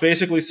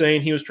basically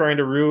saying he was trying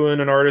to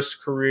ruin an artist's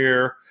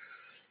career.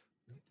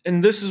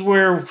 And this is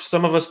where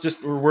some of us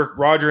where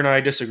Roger and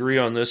I disagree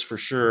on this for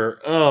sure.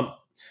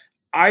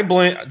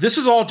 This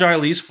is all Jai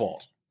Lee's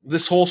fault.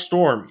 This whole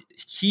storm.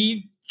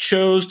 He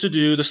chose to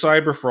do the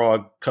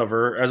Cyberfrog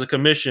cover as a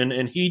commission,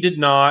 and he did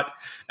not,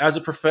 as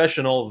a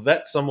professional,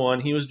 vet someone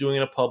he was doing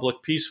a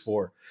public piece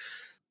for.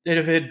 And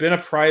if it had been a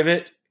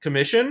private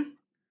commission,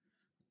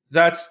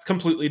 that's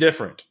completely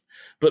different.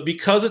 But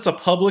because it's a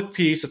public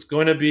piece, it's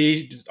going to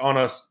be on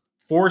a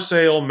for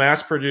sale,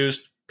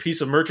 mass-produced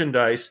piece of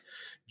merchandise.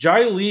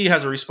 Jai Lee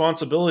has a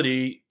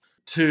responsibility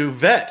to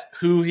vet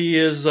who he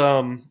is,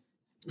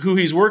 who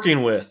he's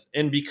working with,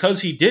 and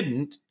because he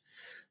didn't,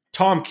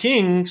 Tom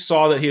King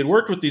saw that he had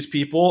worked with these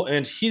people,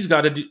 and he's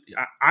got to do.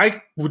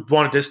 I would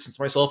want to distance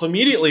myself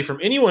immediately from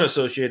anyone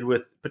associated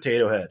with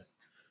Potato Head.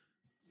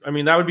 I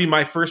mean, that would be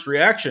my first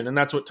reaction, and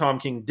that's what Tom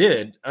King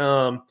did.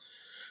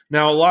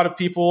 Now, a lot of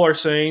people are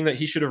saying that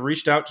he should have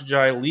reached out to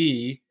Jai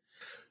Lee.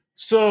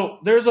 So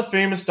there's a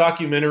famous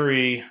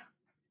documentary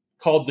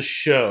called The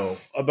Show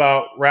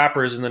about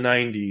rappers in the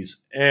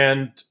 90s,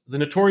 and the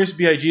Notorious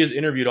B.I.G. is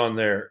interviewed on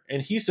there,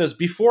 and he says,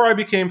 before I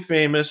became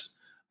famous,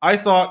 I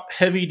thought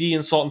Heavy D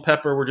and Salt and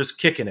Pepper were just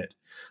kicking it.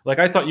 Like,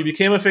 I thought you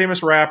became a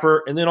famous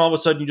rapper, and then all of a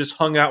sudden you just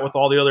hung out with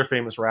all the other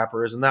famous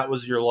rappers, and that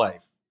was your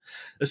life.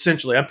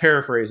 Essentially, I'm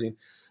paraphrasing.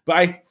 But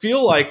I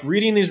feel like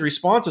reading these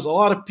responses, a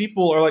lot of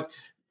people are like,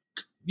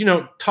 you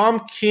know,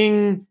 Tom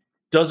King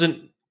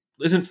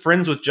isn't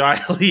friends with Jai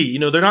Lee. You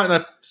know, they're not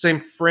in the same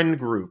friend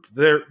group.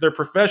 They're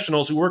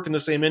professionals who work in the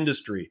same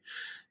industry.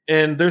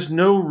 And there's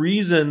no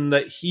reason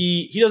that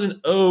he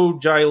doesn't owe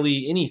Jai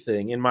Lee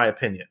anything, in my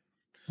opinion.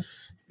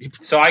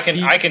 So I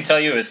can tell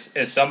you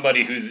as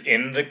somebody who's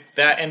in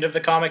that end of the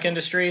comic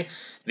industry,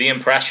 the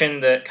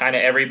impression that kind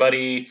of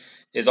everybody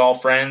is all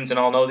friends and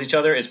all knows each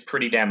other is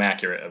pretty damn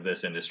accurate of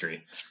this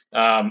industry.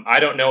 I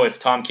don't know if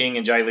Tom King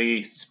and Jai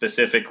Lee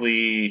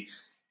specifically,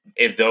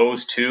 if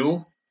those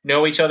two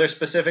know each other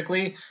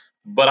specifically,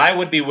 but I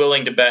would be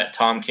willing to bet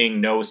Tom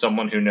King knows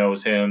someone who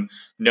knows him,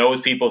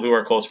 knows people who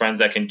are close friends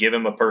that can give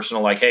him a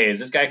personal, like, hey, is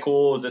this guy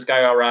cool? Is this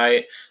guy all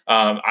right?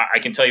 I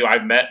can tell you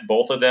I've met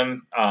both of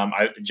them.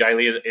 Jai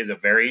Lee is a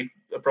very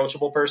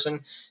approachable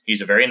person.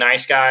 He's a very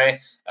nice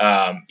guy.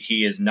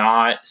 He is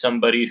not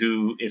somebody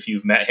who, if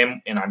you've met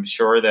him, and I'm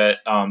sure that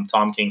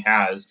Tom King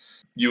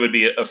has, you would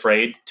be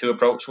afraid to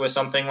approach with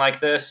something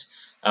like this.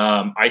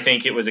 I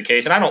think it was a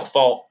case, and I don't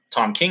fault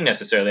Tom King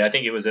necessarily. I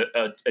think it was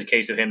a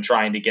case of him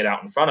trying to get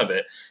out in front of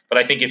it. But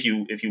I think if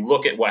you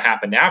look at what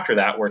happened after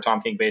that, where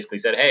Tom King basically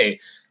said, hey,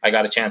 I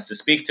got a chance to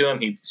speak to him.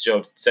 He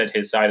said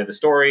his side of the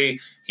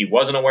story. He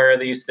wasn't aware of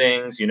these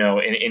things, you know,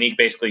 and he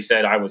basically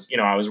said I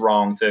was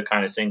wrong to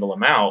kind of single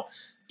him out.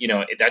 You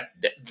know,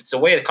 it's the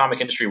way the comic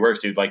industry works,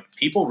 dude. Like,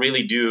 people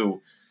really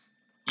do.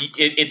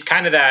 It's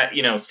kind of that,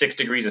 6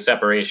 degrees of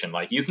separation.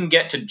 Like, you can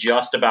get to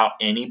just about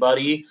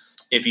anybody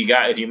if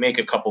you make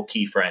a couple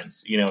key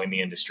friends, in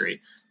the industry.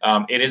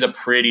 It is a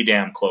pretty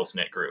damn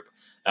close-knit group.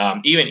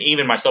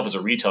 Even myself as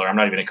a retailer, I'm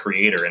not even a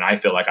creator, and I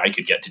feel like I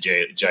could get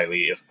to Jai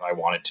Lee if I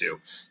wanted to,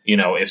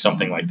 if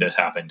something like this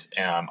happened.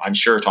 I'm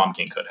sure Tom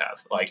King could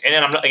have.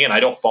 I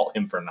don't fault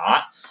him for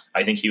not.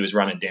 I think he was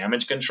running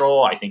damage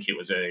control. I think it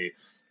was a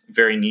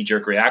very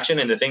knee-jerk reaction.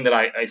 And the thing that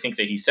I think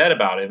that he said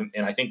about him,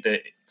 and I think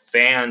that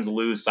fans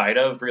lose sight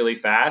of really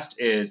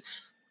fast, is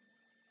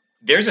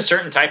there's a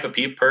certain type of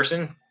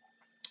person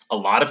a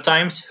lot of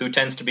times who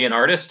tends to be an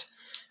artist.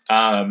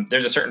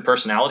 There's a certain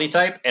personality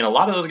type, and a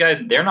lot of those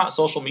guys, they're not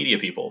social media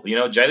people.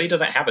 Jai Lee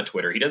doesn't have a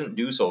Twitter. He doesn't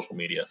do social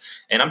media.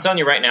 And I'm telling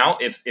you right now,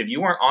 if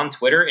you weren't on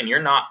Twitter and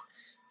you're not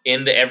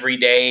in the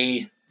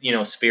everyday,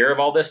 sphere of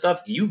all this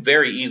stuff, you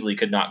very easily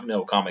could not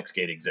know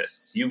Comicsgate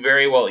exists. You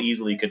very well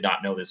easily could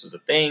not know this was a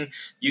thing.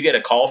 You get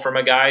a call from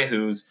a guy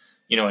who's,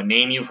 a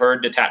name you've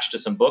heard attached to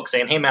some book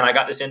saying, hey man, I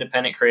got this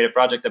independent creative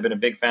project. I've been a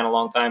big fan a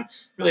long time.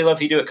 Really love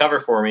if you do a cover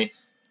for me.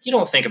 You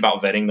don't think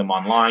about vetting them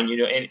online.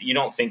 And you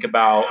don't think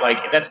about,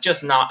 like, that's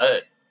just not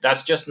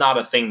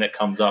a thing that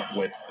comes up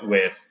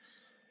with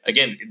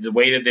again, the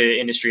way that the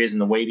industry is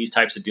and the way these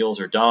types of deals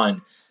are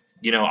done.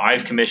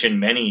 I've commissioned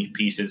many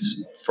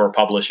pieces for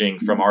publishing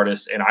from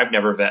artists, and I've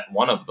never vet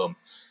one of them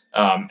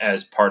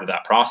as part of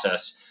that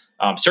process.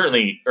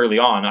 Certainly early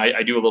on,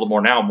 I do a little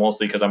more now,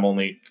 mostly because I'm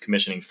only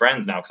commissioning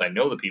friends now because I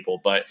know the people.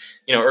 But,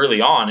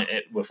 early on,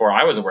 before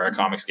I was aware of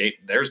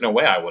Comicsgate, there's no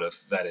way I would have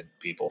vetted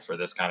people for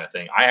this kind of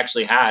thing. I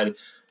actually had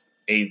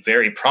a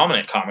very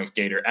prominent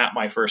Comicsgater at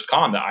my first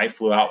con that I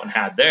flew out and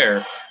had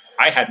there.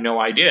 I had no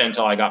idea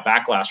until I got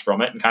backlash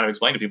from it and kind of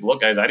explained to people,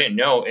 look, guys, I didn't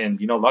know. And,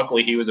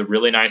 luckily he was a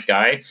really nice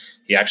guy.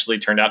 He actually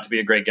turned out to be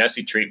a great guest.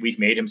 We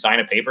made him sign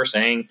a paper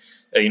saying,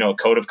 a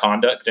code of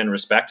conduct and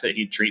respect that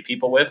he'd treat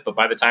people with. But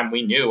by the time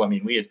we knew,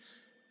 we had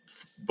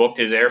booked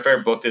his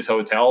airfare, booked his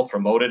hotel,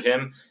 promoted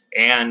him,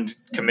 and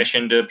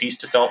commissioned a piece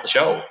to sell at the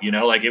show.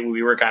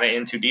 We were kind of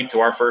in too deep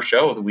to our first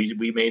show.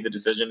 We made the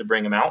decision to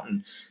bring him out.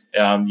 And,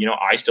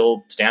 I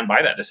still stand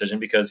by that decision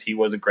because he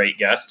was a great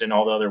guest in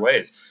all the other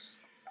ways.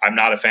 I'm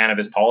not a fan of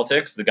his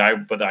politics,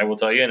 but I will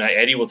tell you, and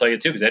Eddie will tell you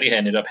too, because Eddie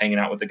ended up hanging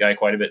out with the guy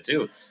quite a bit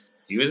too.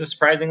 He was a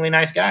surprisingly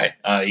nice guy.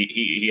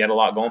 He had a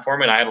lot going for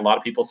him, and I had a lot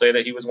of people say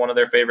that he was one of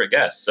their favorite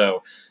guests.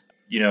 So,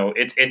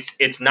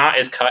 it's not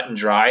as cut and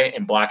dry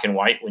and black and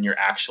white when you're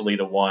actually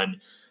the one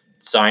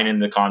signing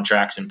the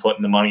contracts and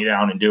putting the money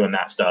down and doing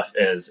that stuff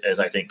as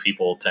I think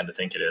people tend to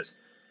think it is.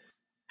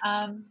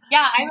 I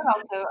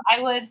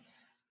would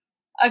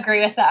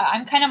agree with that.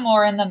 I'm kind of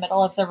more in the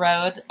middle of the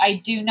road. I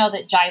do know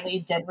that Jai Lee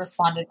did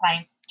respond to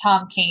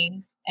Tom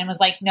King and was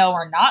like, no,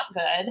 we're not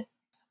good.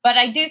 But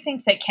I do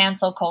think that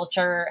cancel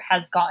culture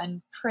has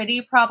gotten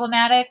pretty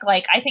problematic.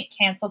 Like, I think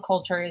cancel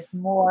culture is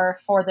more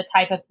for the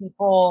type of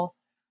people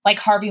like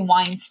Harvey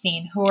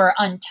Weinstein who are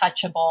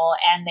untouchable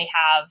and they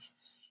have,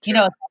 you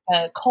know,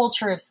 a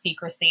culture of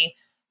secrecy.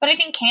 But I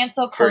think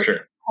cancel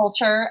culture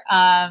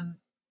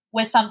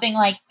with something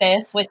like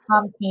this, with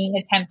Tom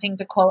King attempting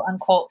to quote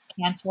unquote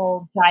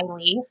cancel Jai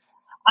Lee,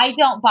 I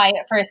don't buy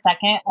it for a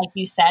second, like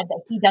you said,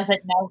 that he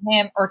doesn't know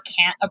him or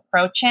can't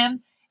approach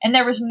him. And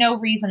there was no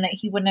reason that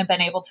he wouldn't have been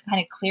able to kind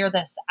of clear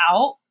this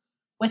out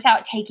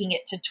without taking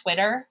it to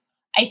Twitter.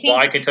 I think. Well,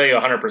 I can tell you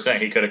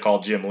 100% he could have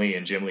called Jim Lee,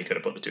 and Jim Lee could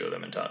have put the two of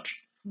them in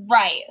touch.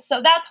 Right.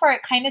 So that's where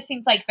it kind of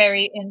seems like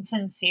very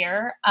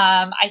insincere.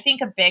 I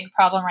think a big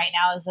problem right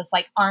now is this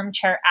like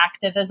armchair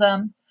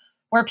activism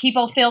where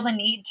people feel the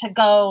need to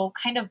go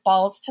kind of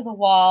balls to the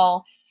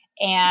wall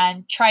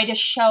and try to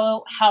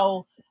show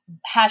how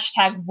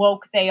hashtag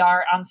woke they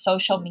are on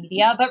social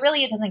media, but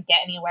really it doesn't get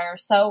anywhere.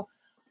 So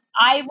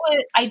I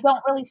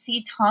don't really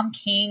see Tom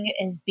King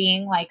as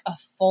being like a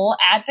full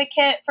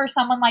advocate for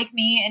someone like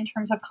me in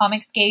terms of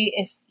Comicsgate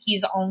if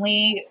he's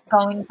only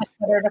going to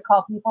Twitter to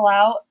call people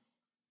out.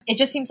 It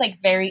just seems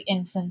like very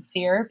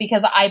insincere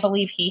because I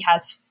believe he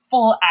has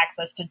full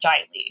access to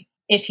Jai Lee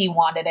if he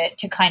wanted it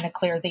to kind of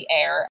clear the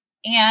air.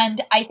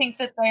 And I think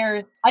that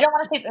I don't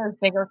want to say there's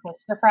bigger fish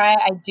to fry.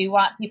 I do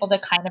want people to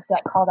kind of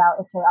get called out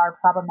if they are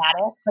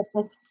problematic, but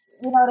this,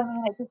 you know what I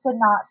mean? It just would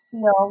not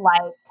feel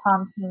like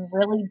Tom King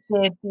really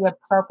did the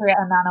appropriate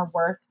amount of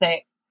work that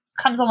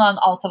comes along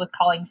also with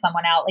calling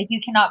someone out. Like,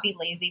 you cannot be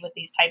lazy with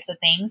these types of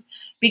things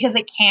because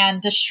it can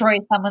destroy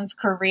someone's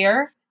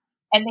career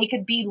and they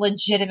could be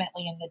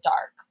legitimately in the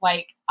dark.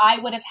 Like, I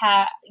would have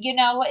had, you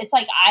know, it's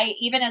like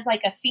even as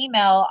like a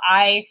female,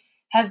 I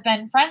have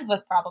been friends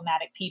with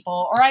problematic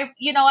people, or I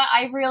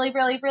really,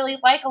 really, really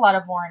like a lot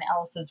of Warren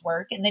Ellis's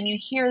work. And then you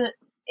hear that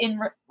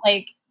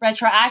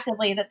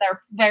retroactively that they're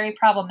very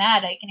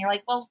problematic. And you're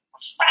like, well,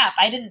 crap,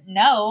 I didn't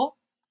know.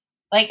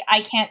 Like,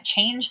 I can't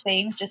change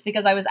things just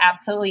because I was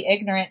absolutely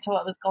ignorant to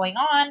what was going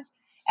on.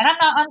 And I'm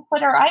not on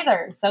Twitter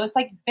either. So it's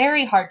like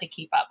very hard to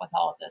keep up with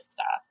all of this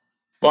stuff.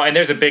 Well, and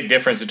there's a big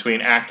difference between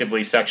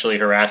actively sexually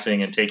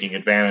harassing and taking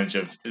advantage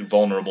of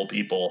vulnerable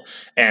people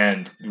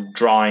and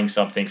drawing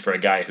something for a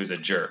guy who's a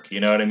jerk.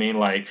 You know what I mean?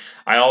 Like,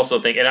 I also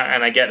think, and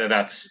I get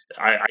that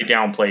I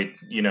downplayed,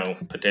 you know,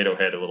 Potato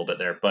Head a little bit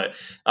there, but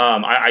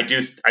I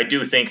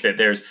do think that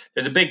there's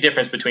a big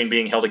difference between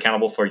being held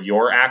accountable for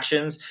your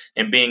actions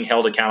and being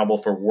held accountable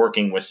for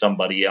working with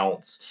somebody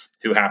else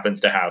who happens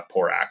to have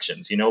poor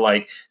actions. You know,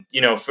 like, you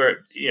know,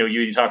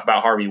 you talk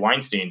about Harvey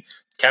Weinstein.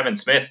 Kevin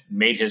Smith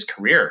made his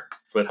career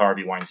with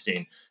Harvey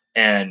Weinstein,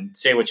 and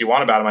say what you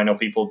want about him. I know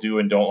people do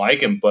and don't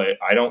like him, but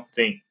I don't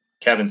think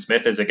Kevin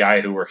Smith is a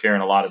guy who we're hearing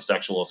a lot of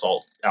sexual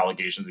assault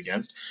allegations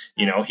against.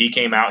 You know, he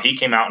came out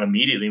and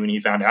immediately when he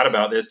found out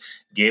about this,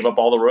 gave up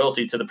all the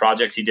royalties to the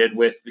projects he did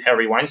with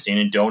Harvey Weinstein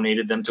and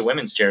donated them to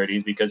women's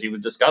charities because he was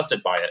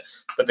disgusted by it.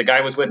 But the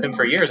guy was with him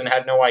for years and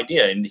had no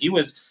idea. And he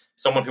was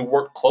someone who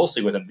worked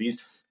closely with him.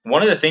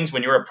 One of the things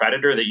when you're a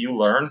predator that you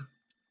learn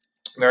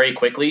very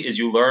quickly is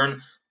you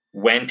learn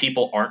when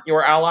people aren't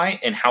your ally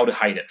and how to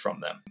hide it from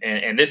them.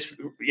 And this,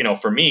 you know,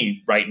 for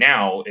me right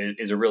now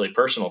is a really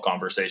personal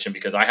conversation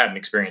because I had an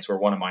experience where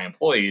one of my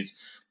employees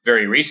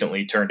very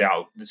recently turned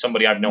out,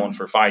 somebody I've known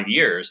for 5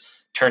 years,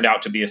 turned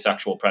out to be a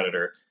sexual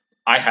predator.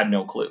 I had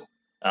no clue.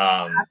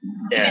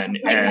 And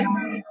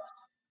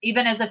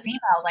even as a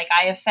female, like,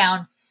 I have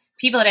found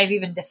people that I've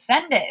even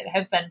defended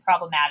have been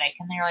problematic,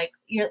 and they're like,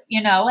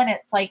 you know, and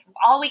it's like,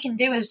 all we can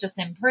do is just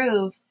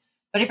improve.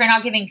 But if you're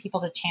not giving people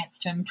the chance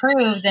to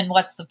improve, then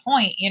what's the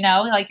point? You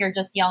know, like, you're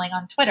just yelling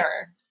on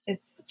Twitter.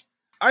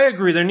 I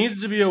agree. There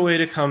needs to be a way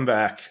to come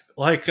back.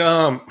 Like,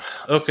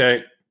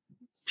 okay,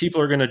 people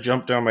are going to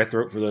jump down my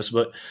throat for this,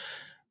 but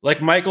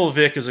like Michael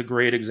Vick is a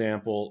great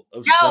example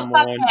of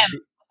someone. Hold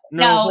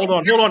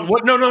on.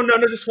 What? No.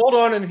 Just hold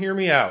on and hear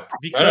me out,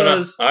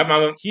 because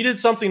he did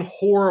something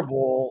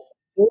horrible.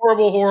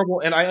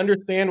 And I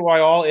understand why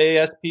all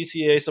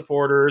ASPCA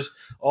supporters,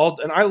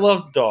 and I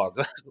love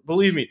dogs.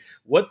 Believe me,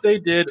 what they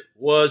did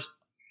was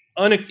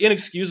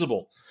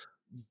inexcusable.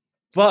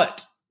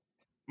 But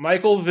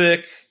Michael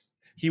Vick,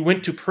 he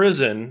went to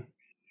prison.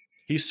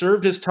 He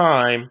served his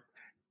time.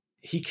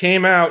 He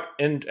came out,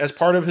 and as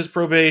part of his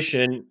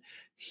probation,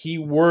 he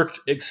worked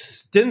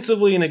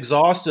extensively and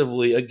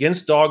exhaustively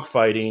against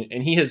dogfighting,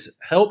 and he has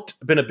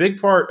been a big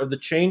part of the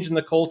change in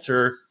the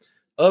culture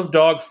of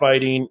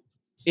dogfighting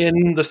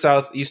in the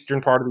southeastern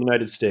part of the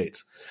United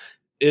States.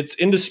 It's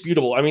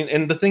indisputable. I mean,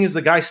 and the thing is,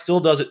 the guy still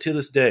does it to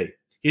this day.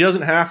 He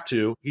doesn't have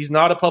to. He's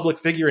not a public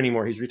figure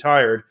anymore. He's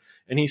retired,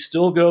 and he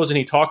still goes and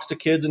he talks to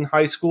kids in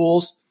high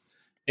schools,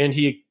 and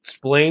he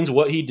explains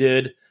what he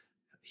did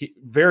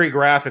very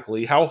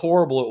graphically, how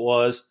horrible it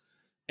was,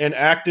 and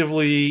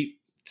actively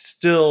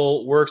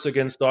still works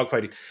against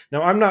dogfighting.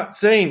 Now, I'm not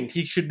saying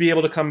he should be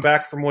able to come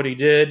back from what he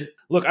did.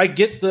 Look, I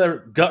get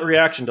the gut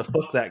reaction to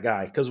fuck that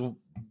guy, because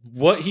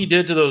what he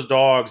did to those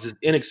dogs is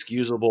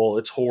inexcusable.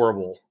 It's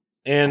horrible.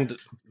 and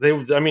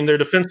they're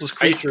defenseless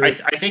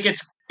creatures. I think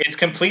it's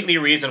completely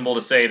reasonable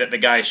to say that the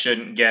guy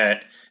shouldn't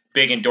get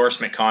big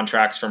endorsement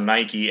contracts from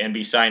Nike and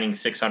be signing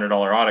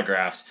 $600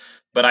 autographs.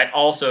 But I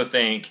also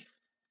think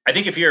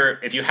if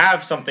you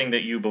have something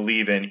that you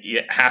believe in,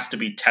 it has to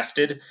be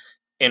tested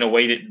in a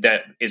way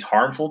that is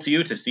harmful to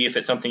you to see if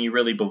it's something you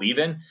really believe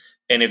in.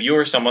 And if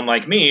you're someone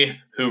like me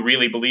who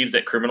really believes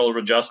that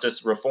criminal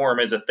justice reform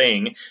is a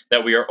thing,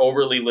 that we are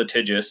overly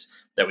litigious,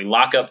 that we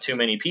lock up too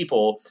many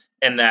people,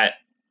 and that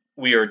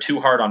we are too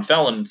hard on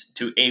felons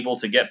to able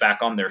to get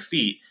back on their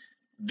feet,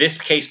 this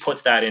case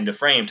puts that into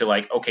frame to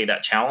like, okay,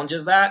 that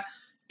challenges that.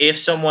 If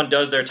someone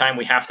does their time,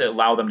 we have to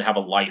allow them to have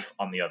a life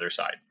on the other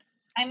side.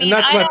 I mean,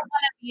 I don't want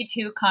to be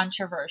too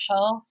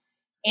controversial.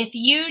 If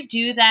you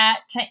do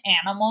that to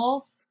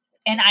animals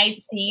and I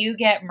see you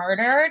get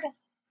murdered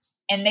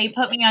and they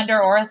put me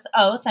under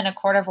oath in a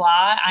court of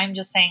law, I'm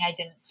just saying I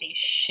didn't see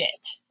shit.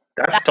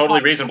 That's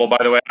totally reasonable, by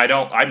the way.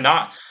 I'm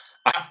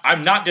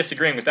not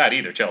disagreeing with that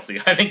either, Chelsea.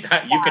 I think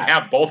that you can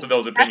have both of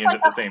those opinions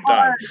at the same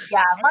time.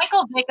 Yeah,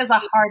 Michael Vick is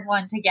a hard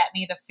one to get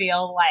me to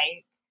feel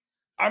like.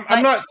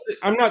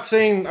 I'm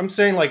saying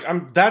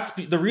that's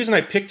the reason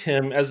I picked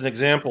him as an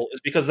example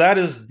is because that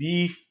is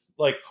the,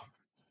 like,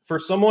 for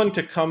someone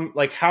to come,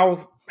 like,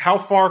 how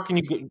far can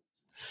you go?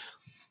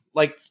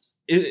 Like,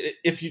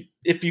 if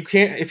he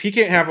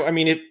can't have, I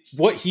mean, if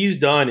what he's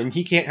done and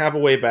he can't have a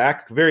way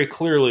back, very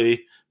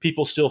clearly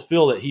people still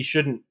feel that he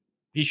shouldn't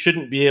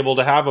be able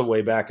to have a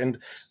way back. And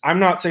I'm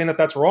not saying that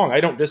that's wrong. I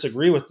don't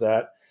disagree with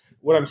that.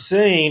 What I'm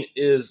saying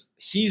is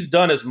he's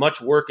done as much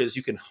work as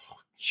you can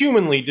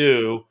humanly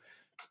do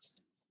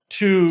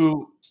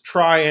to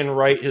try and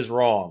right his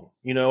wrong.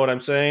 You know what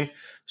I'm saying?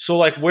 So,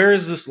 like, where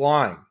is this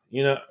line?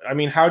 You know, I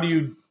mean, how do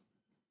you...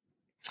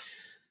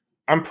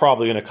 I'm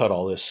probably going to cut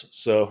all this,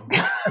 so...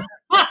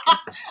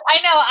 I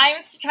know,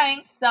 I'm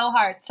trying so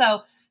hard.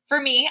 So, for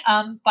me,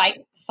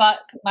 fuck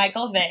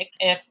Michael Vick.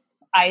 If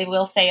I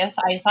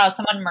saw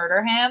someone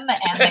murder him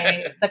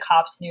and the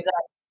cops knew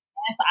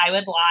that I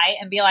would lie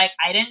and be like,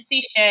 I didn't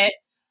see shit.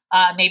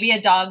 Maybe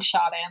a dog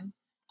shot him.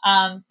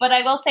 But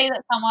I will say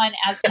that someone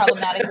as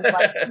problematic as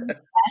like EVS,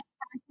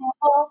 for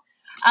example,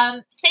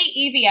 say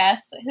EVS,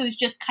 who's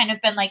just kind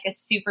of been like a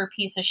super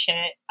piece of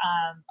shit.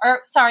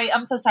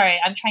 I'm so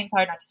sorry. I'm trying so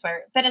hard not to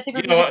swear. Been a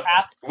super piece of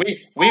crap.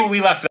 We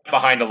left that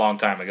behind a long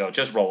time ago.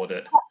 Just roll with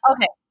it.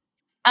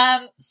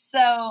 Okay.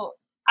 So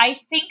I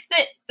think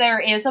that there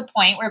is a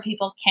point where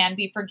people can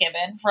be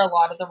forgiven for a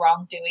lot of the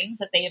wrongdoings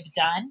that they have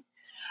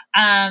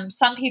done.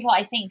 Some people,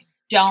 I think,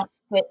 don't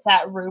fit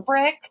that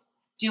rubric.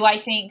 Do I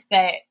think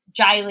that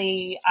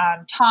Jiley,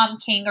 Tom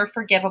King are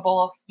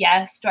forgivable?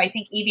 Yes. Do I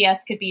think EVS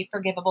could be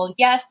forgivable?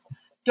 Yes.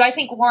 Do I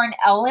think Warren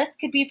Ellis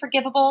could be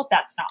forgivable?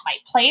 That's not my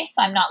place.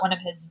 I'm not one of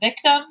his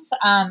victims.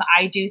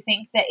 I do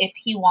think that if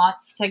he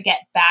wants to get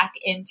back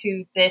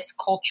into this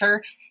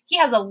culture, he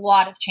has a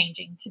lot of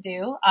changing to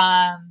do.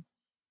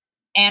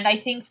 And I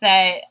think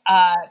that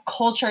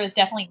culture has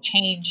definitely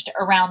changed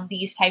around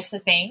these types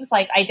of things.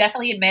 Like, I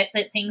definitely admit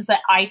that things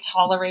that I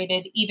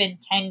tolerated even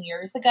 10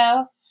 years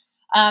ago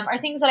are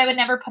things that I would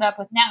never put up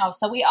with now.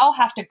 So we all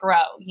have to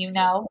grow, you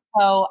know?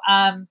 So,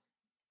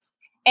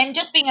 and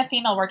just being a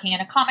female working in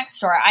a comic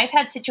store, I've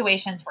had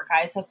situations where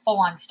guys have full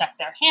on stuck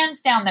their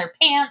hands down their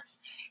pants,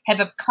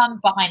 have come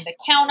behind the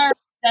counter,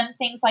 done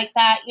things like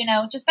that, you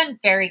know, just been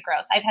very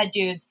gross. I've had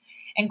dudes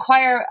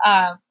inquire,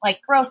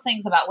 like, gross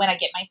things about when I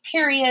get my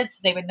period, so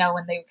they would know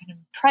when they could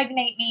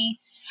impregnate me.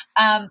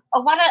 A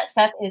lot of that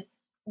stuff is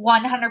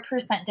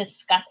 100%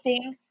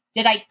 disgusting.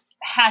 Did I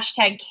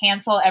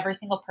 #cancel every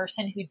single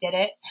person who did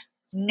it?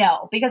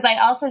 No, because I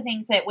also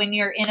think that when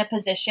you're in a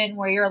position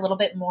where you're a little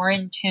bit more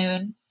in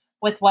tune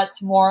with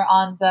what's more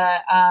on the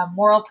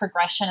moral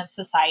progression of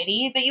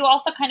society, that you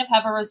also kind of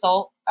have a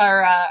result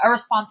or a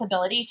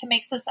responsibility to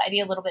make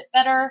society a little bit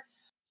better.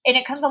 And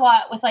it comes a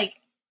lot with like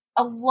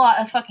a lot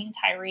of fucking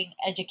tiring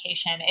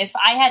education. If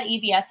I had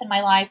EVS in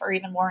my life or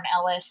even Warren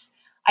Ellis,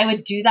 I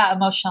would do that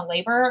emotional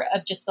labor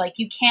of just like,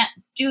 you can't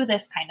do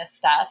this kind of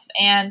stuff.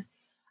 And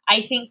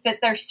I think that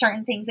there's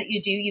certain things that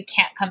you do, you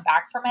can't come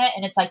back from it.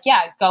 And it's like,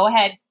 yeah, go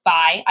ahead,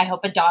 bye. I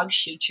hope a dog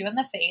shoots you in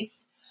the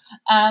face.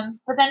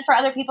 But then for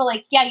other people,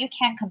 like, yeah, you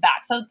can come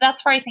back. So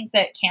that's where I think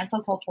that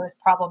cancel culture is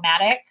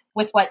problematic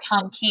with what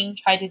Tom King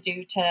tried to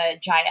do to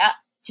Jai.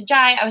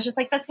 I was just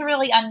like, that's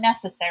really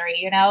unnecessary,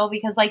 you know,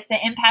 because like the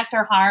impact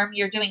or harm,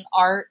 you're doing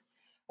art.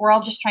 We're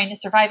all just trying to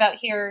survive out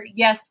here.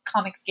 Yes,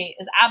 Comicsgate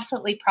is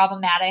absolutely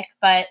problematic,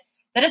 but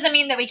that doesn't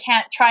mean that we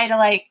can't try to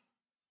like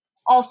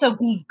also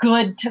be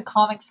good to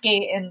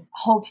Comicsgate and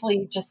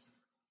hopefully just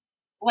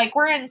like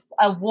we're in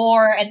a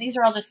war and these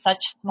are all just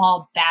such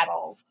small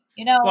battles.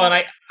 You know? Well,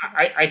 and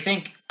I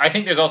think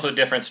there's also a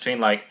difference between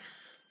like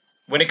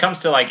when it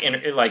comes to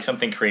like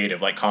something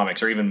creative like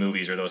comics or even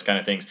movies or those kind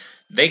of things,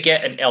 they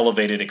get an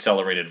elevated,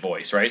 accelerated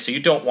voice, right? So you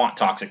don't want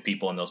toxic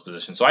people in those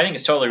positions. So I think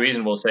it's totally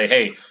reasonable to say,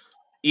 hey,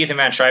 Ethan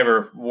Van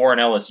Sciver, Warren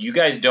Ellis, you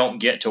guys don't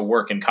get to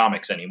work in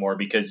comics anymore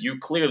because you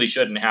clearly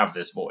shouldn't have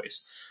this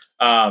voice.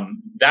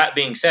 That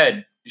being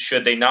said,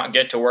 should they not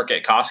get to work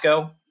at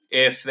Costco?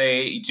 if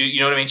they do?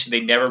 You know what I mean? Should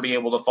they never be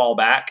able to fall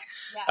back?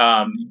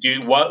 Yeah.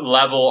 What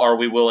level are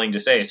we willing to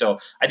say? So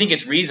I think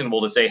it's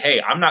reasonable to say,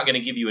 hey, I'm not going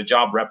to give you a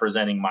job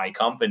representing my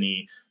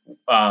company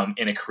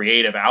in a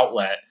creative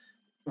outlet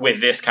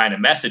with this kind of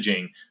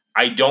messaging.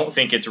 I don't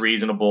think it's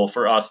reasonable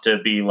for us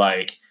to be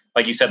like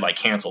you said, like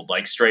canceled,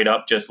 like straight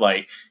up, just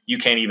like you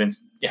can't even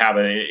have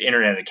an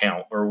internet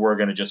account or we're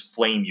going to just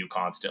flame you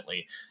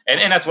constantly.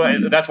 And that's why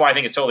I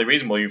think it's totally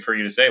reasonable for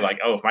you to say like,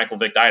 oh, if Michael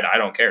Vick died, I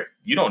don't care.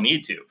 You don't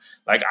need to.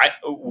 Like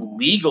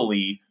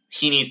legally,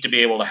 he needs to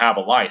be able to have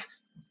a life.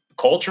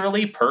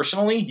 Culturally,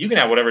 personally, you can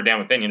have whatever damn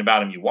opinion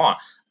about him you want.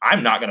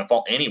 I'm not going to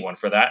fault anyone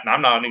for that, and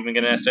I'm not even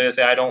going to necessarily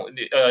say I don't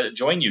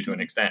join you to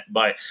an extent.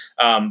 But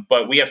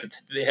we have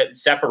to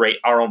separate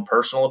our own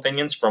personal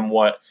opinions from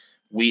what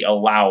we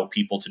allow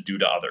people to do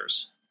to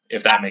others,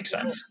 if that makes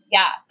sense.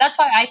 Yeah, that's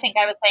why I think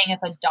I was saying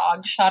if a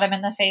dog shot him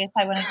in the face,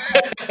 I wouldn't.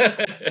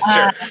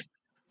 Sure.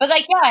 But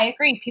like, yeah, I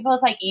agree. People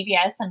with like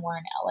EVS and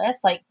Warren Ellis,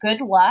 like,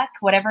 good luck,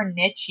 whatever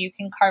niche you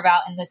can carve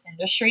out in this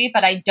industry.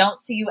 But I don't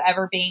see you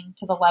ever being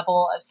to the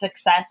level of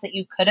success that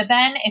you could have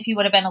been if you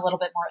would have been a little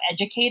bit more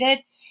educated.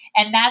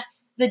 And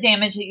that's the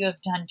damage that you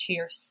have done to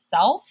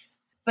yourself.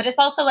 But it's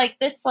also like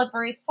this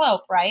slippery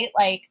slope, right?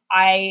 Like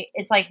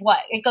it's like what?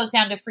 It goes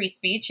down to free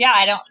speech.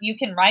 Yeah, you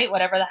can write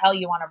whatever the hell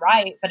you want to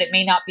write, but it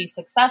may not be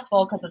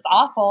successful because it's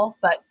awful,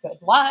 but good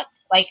luck.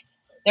 Like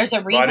there's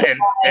a reason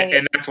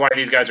and that's why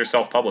these guys are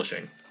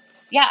self-publishing.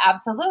 Yeah,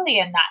 absolutely.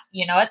 And that,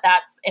 you know what,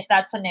 if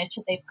that's a niche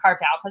that they've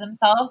carved out for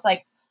themselves,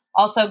 like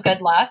also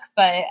good luck.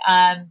 But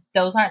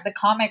those aren't the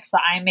comics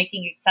that I'm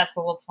making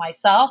accessible to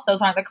myself.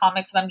 Those aren't the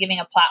comics that I'm giving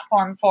a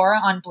platform for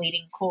on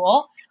Bleeding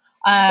Cool.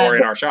 Or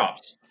in our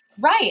shops.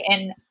 Right.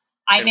 And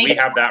we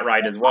have that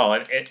right as well.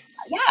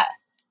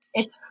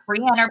 It's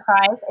free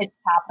enterprise. It's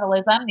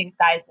capitalism. These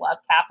guys love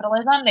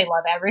capitalism. They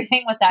love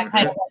everything with that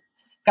kind of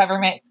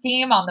government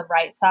scheme on the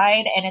right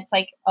side. And it's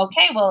like,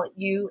 okay, well,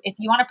 if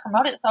you want to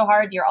promote it so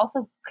hard, you're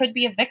also could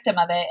be a victim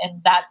of it.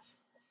 And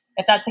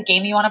if that's a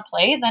game you want to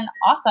play, then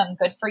awesome,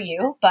 good for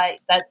you. But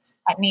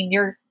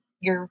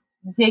you're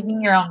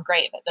digging your own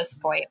grave at this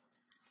point.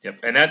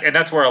 Yep, and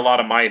that's where a lot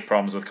of my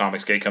problems with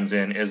Comicsgate comes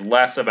in, is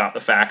less about the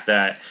fact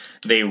that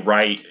they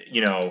write,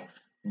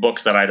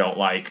 books that I don't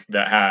like,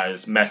 that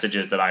has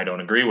messages that I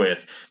don't agree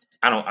with.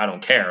 I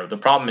don't care. The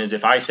problem is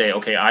if I say,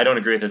 okay, I don't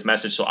agree with this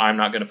message, so I'm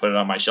not going to put it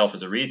on my shelf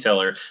as a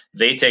retailer,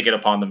 they take it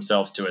upon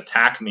themselves to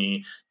attack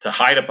me, to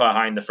hide up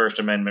behind the First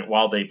Amendment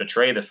while they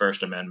betray the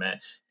First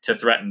Amendment, to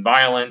threaten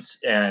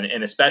violence, and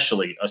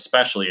especially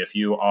if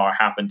you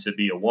happen to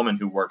be a woman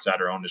who works at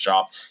her own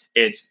shop,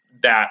 it's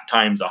that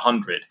times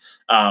 100.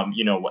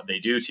 What they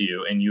do to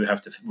you, and you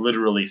have to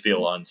literally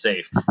feel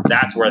unsafe.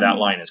 That's where that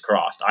line is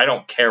crossed. I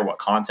don't care what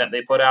content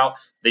they put out;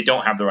 they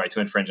don't have the right to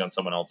infringe on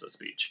someone else's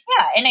speech.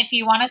 Yeah, and if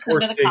you want to come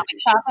to the comic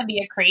shop and be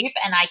a creep,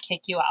 and I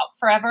kick you out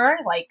forever,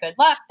 like good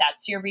luck.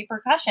 That's your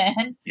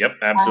repercussion. Yep,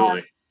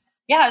 absolutely.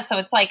 So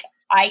it's like,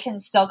 I can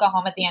still go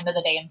home at the end of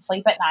the day and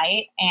sleep at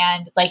night.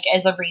 And like,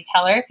 as a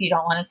retailer, if you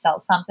don't want to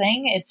sell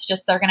something, it's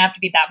just, they're going to have to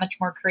be that much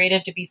more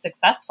creative to be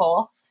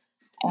successful.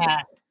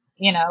 And,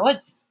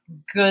 it's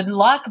good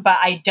luck, but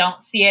I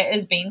don't see it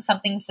as being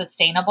something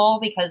sustainable,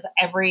 because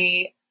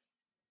every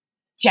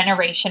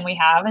generation we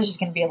have is just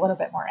going to be a little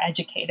bit more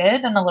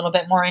educated and a little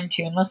bit more in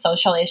tune with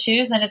social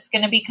issues. And it's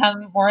going to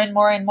become more and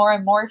more and more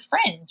and more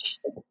fringe.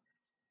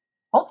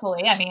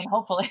 Hopefully.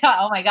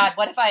 Oh my God,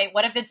 what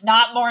if it's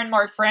not more and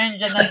more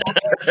fringe, and then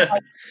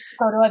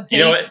go to a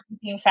big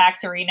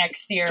factory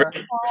next year?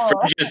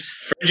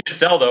 Fringes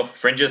sell, though.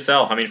 Fringes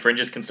sell.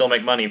 Fringes can still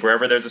make money.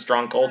 Wherever there's a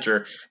strong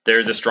culture,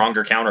 there's a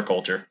stronger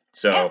counterculture.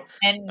 So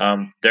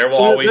there will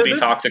always be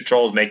toxic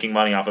trolls making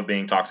money off of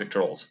being toxic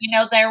trolls.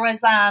 There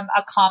was a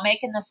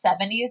comic in the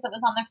 70s that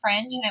was on the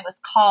fringe, and it was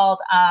called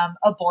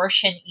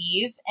Abortion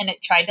Eve, and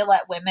it tried to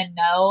let women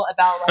know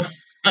about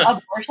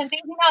abortion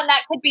things, and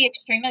that could be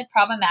extremely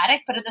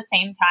problematic, but at the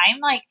same time,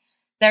 like,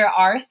 there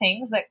are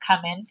things that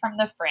come in from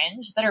the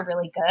fringe that are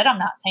really good. I'm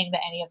not saying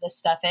that any of this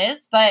stuff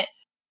is, but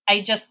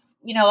I just,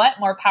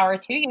 more power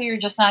to you. You're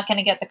just not going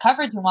to get the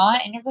coverage you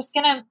want, and you're just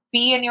going to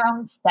be in your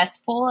own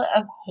cesspool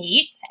of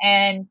hate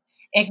and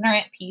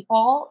ignorant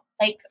people.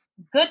 Like,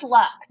 good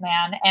luck,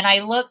 man. And I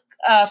look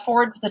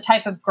forward to the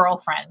type of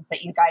girlfriends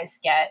that you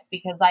guys get,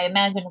 because I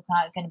imagine it's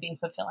not going to be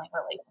fulfilling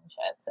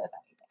relationships, if anything.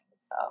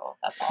 So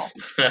that's all.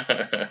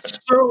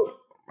 So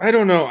I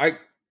don't know.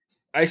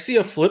 I see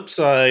a flip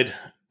side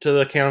to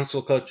the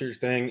cancel culture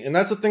thing, and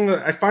that's the thing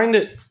that I find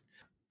it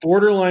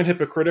borderline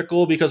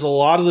hypocritical, because a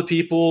lot of the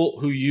people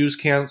who use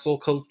cancel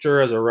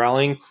culture as a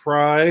rallying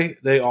cry,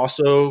 they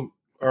also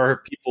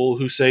are people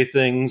who say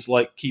things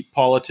like keep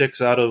politics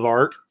out of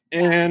art.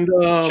 And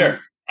sure,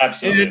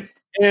 absolutely.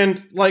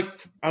 And like,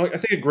 I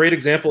think a great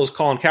example is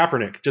Colin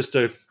Kaepernick, just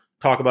to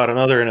talk about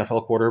another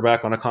NFL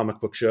quarterback on a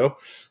comic book show.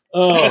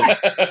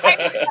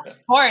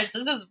 Sports.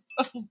 This is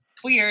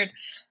weird.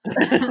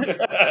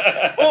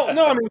 Well,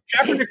 no,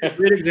 Kaepernick's a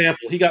great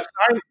example. He got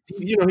signed.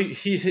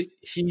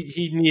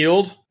 He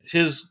kneeled.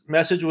 His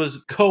message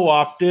was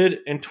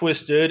co-opted and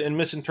twisted and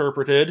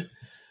misinterpreted.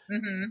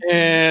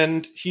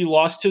 and he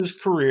lost his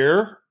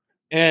career.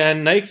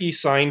 And Nike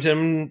signed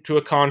him to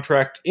a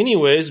contract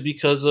anyways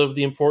because of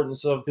the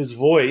importance of his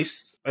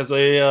voice as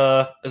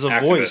a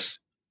voice,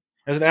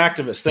 as an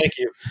activist. Thank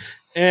you.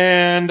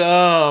 And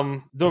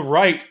the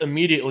right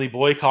immediately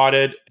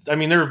boycotted. I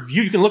mean,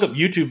 you can look up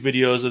YouTube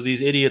videos of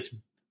these idiots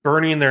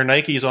burning their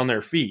Nikes on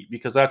their feet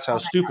because that's how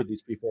stupid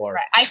these people are.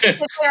 Right. I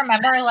specifically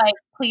remember, like,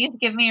 please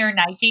give me your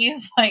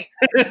Nikes. Like,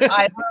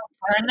 I will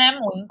burn them,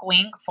 wink,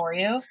 wink, for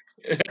you.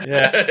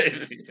 Yeah.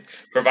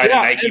 Provide a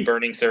Nike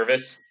burning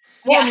service.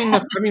 Well, I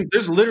mean,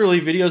 there's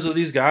literally videos of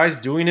these guys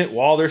doing it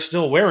while they're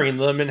still wearing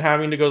them and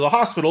having to go to the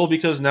hospital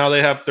because now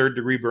they have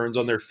third-degree burns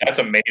on their feet. That's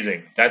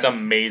amazing. That's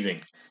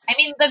amazing. I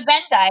mean, the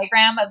Venn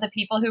diagram of the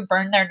people who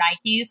burn their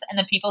Nikes and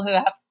the people who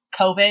have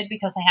COVID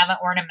because they haven't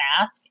worn a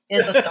mask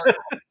is a circle.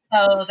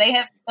 So they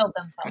have killed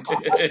themselves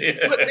off.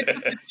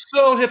 It's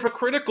so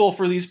hypocritical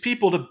for these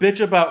people to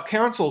bitch about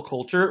cancel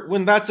culture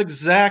when that's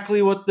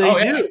exactly what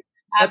they do.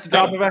 That's the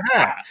drop of a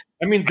hat.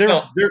 I mean,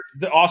 they're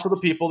also the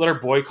people that are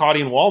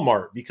boycotting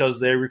Walmart because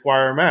they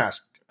require a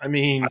mask. I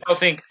mean, I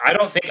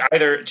don't think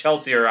either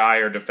Chelsea or I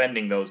are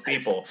defending those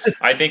people.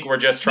 I think we're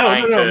just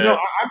trying to.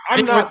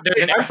 I'm not.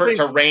 There's an effort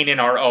to rein in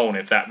our own,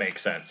 if that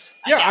makes sense.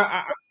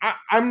 Yeah,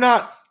 I'm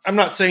not. I'm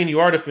not saying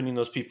you are defending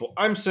those people.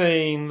 I'm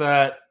saying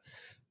that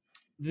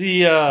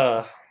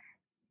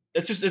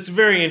it's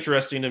very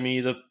interesting to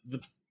me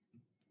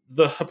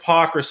the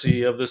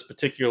hypocrisy of this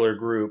particular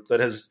group that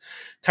has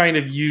kind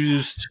of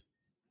used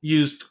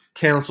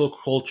cancel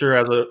culture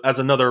as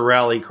another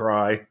rally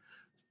cry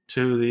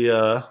to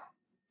the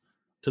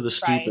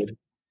stupid.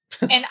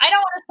 Right. And I don't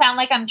want to sound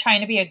like I'm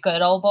trying to be a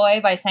good old boy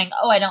by saying,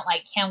 "Oh, I don't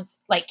like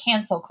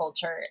cancel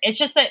culture." It's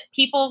just that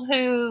people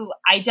who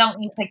I don't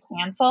need to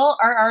cancel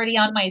are already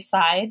on my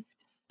side.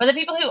 But the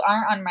people who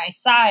aren't on my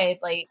side,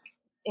 like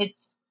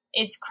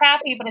it's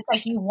crappy, but it's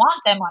like you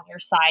want them on your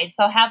side,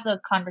 so have those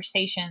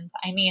conversations.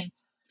 I mean,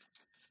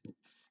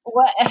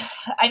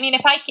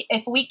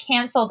 if we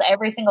canceled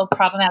every single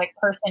problematic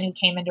person who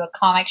came into a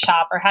comic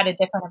shop or had a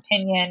different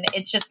opinion,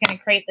 it's just going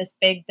to create this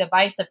big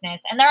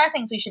divisiveness. And there are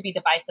things we should be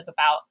divisive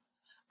about.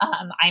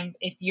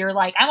 If you're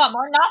like, I want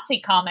more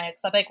Nazi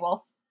comics, I'm like,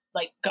 well,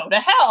 like, go to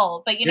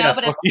hell. But if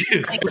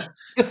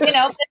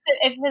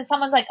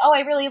someone's like, oh,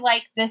 I really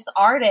like this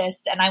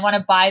artist and I want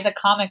to buy the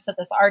comics that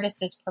this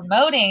artist is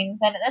promoting,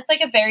 then that's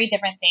like a very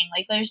different thing.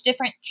 Like, there's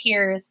different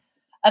tiers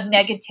of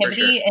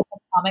negativity in the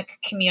comic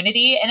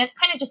community, and it's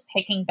kind of just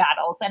picking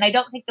battles. And I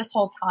don't think this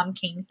whole Tom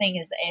King thing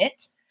is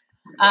it.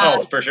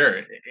 For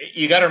sure.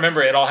 You got to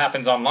remember, it all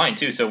happens online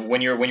too. So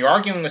when you're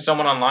arguing with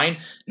someone online,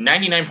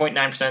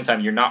 99.9% of the time,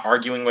 you're not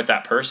arguing with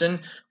that person.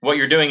 What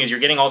you're doing is you're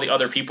getting all the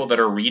other people that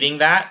are reading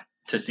that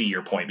to see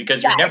your point,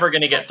 because you're never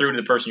going to get through to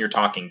the person you're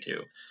talking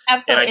to.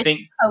 Absolutely. And I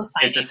think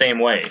it's the same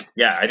way.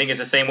 Yeah, I think it's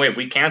the same way. If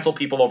we cancel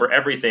people over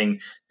everything,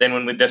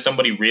 then if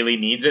somebody really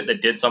needs it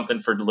that did something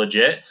for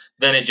legit,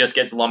 then it just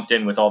gets lumped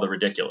in with all the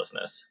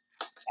ridiculousness.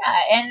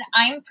 Yeah, and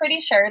I'm pretty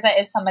sure that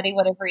if somebody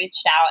would have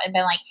reached out and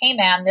been like, hey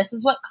man, this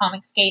is what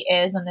Comicsgate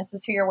is and this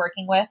is who you're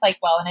working with, like,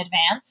 well in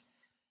advance,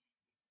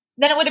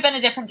 then it would have been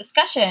a different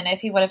discussion if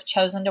he would have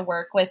chosen to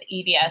work with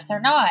EVS or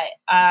not.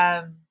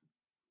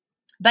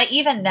 But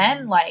even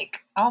then, like,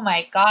 oh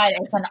my God,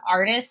 as an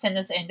artist in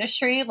this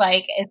industry,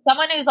 like, if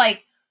someone who's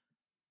like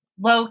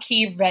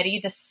low-key ready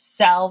to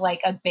sell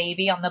like a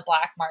baby on the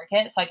black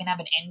market so I can have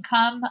an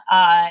income,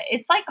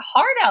 it's like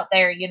hard out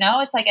there, you know?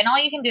 It's like, and all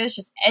you can do is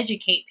just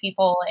educate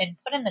people and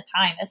put in the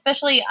time,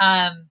 especially,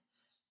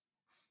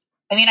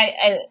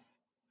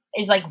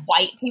 is like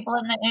white people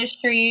in the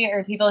industry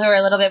or people who are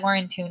a little bit more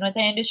in tune with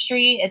the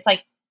industry. It's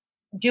like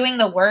doing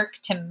the work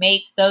to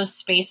make those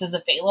spaces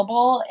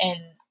available.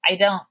 And I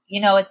don't,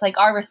 it's like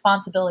our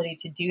responsibility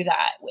to do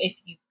that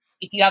if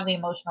you have the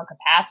emotional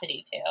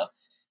capacity to.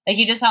 Like,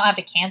 you just don't have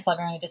to cancel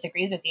everyone who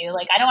disagrees with you.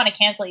 Like, I don't want to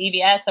cancel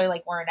EVS or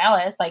like Warren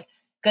Ellis. Like,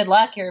 good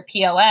luck, you're a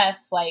POS.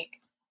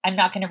 Like, I'm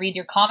not going to read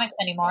your comics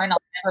anymore, and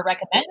I'll never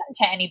recommend them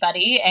to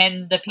anybody.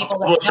 And the people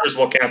that publishers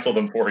will cancel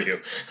them for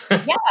you.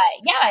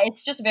 yeah,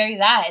 it's just very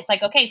that. It's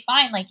like, okay,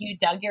 fine, like, you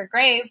dug your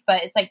grave,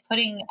 but it's like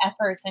putting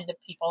efforts into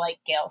people like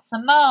Gail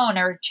Simone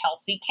or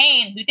Chelsea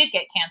Kane, who did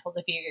get canceled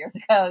a few years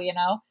ago.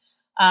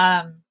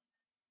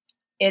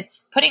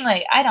 It's putting,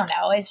 like, I don't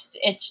know. It's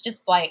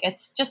just I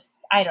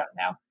don't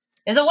know.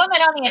 There's a woman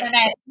on the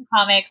internet in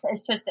comics.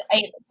 It's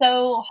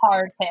so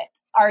hard to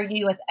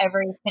argue with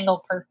every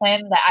single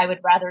person that I would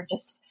rather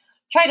just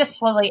try to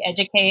slowly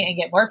educate and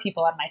get more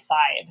people on my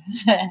side.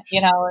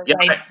 More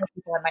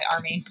people in my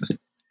army.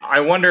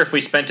 I wonder if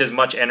we spent as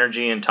much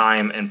energy and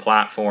time and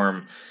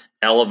platform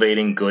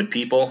elevating good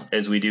people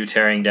as we do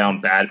tearing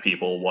down bad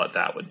people, what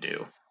that would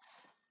do.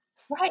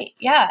 Right.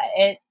 Yeah.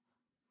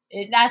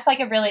 That's like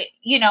a really,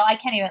 I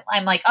can't even,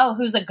 I'm like, oh,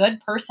 who's a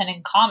good person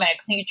in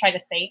comics? And you try to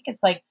think,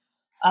 it's like,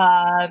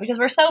 because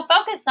we're so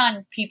focused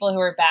on people who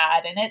are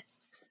bad, and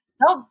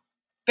they'll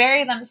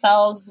bury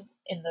themselves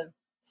in the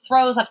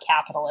throes of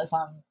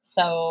capitalism.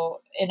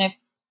 So, and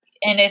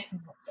and if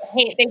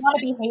they want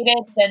to be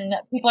hated, then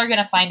people are going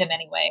to find them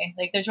anyway.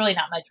 Like, there's really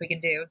not much we can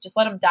do. Just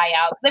let them die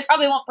out. They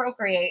probably won't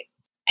procreate.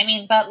 I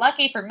mean, but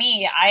lucky for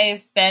me,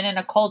 I've been in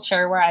a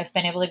culture where I've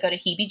been able to go to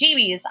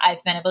Heebie-Jeebies.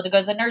 I've been able to go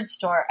to the nerd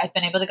store. I've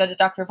been able to go to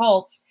Dr.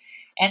 Volt's.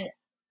 And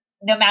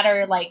no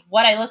matter like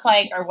what I look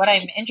like or what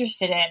I'm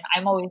interested in,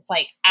 I'm always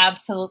like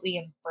absolutely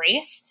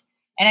embraced.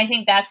 And I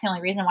think that's the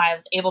only reason why I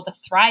was able to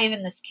thrive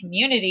in this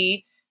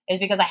community is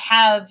because I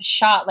have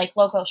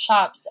local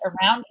shops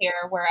around here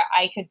where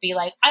I could be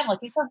like, I'm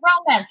looking for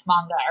romance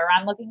manga, or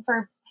I'm looking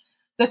for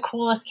the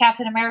coolest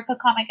Captain America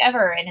comic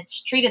ever, and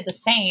it's treated the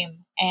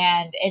same.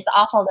 And it's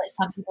awful that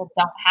some people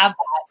don't have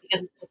that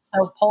because it's just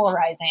so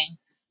polarizing.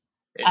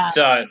 It's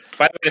by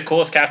the way, the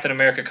coolest Captain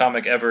America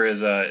comic ever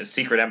is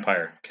Secret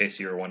Empire, in case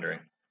you were wondering.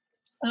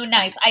 Oh,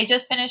 nice. I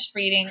just finished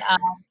reading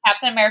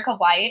Captain America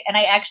White, and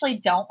I actually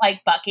don't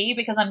like Bucky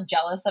because I'm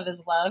jealous of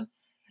his love.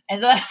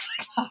 And so that's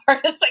like the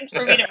hardest thing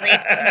for me to read.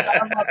 I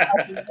love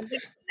Bucky. I was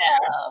like,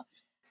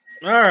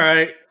 no. All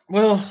right.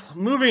 Well,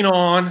 moving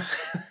on.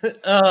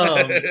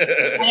 I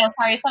know,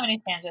 sorry, so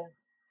many tangents.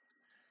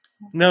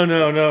 No.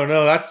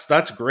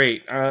 That's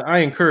great. I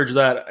encourage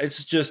that.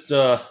 It's just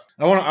I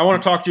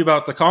want to talk to you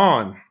about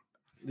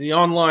the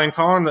online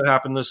con that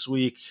happened this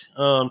week.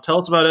 Tell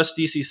us about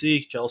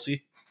SDCC,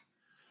 Chelsea.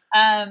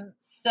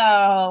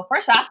 So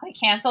first off, they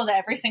canceled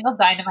every single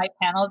Dynamite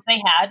panel that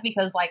they had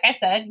because, like I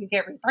said, you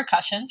get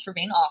repercussions for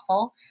being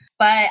awful.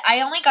 But I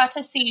only got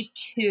to see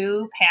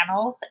 2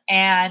 panels,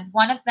 and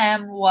one of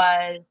them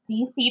was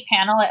DC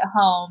panel at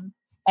home,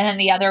 and then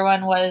the other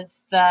one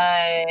was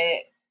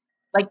the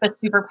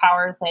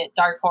superpowers at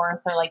Dark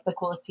Horse, or like the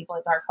coolest people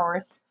at Dark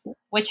Horse,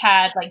 which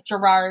had like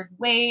Gerard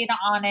Wade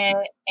on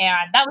it,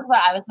 and that was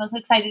what I was most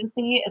excited to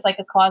see, is like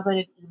a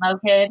closeted emo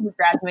kid who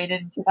graduated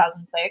in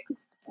 2006.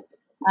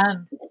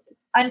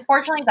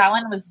 Unfortunately, that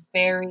one was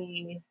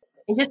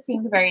it just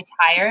seemed very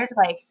tired.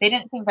 Like, they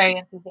didn't seem very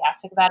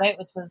enthusiastic about it,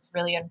 which was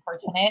really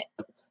unfortunate.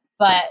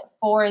 But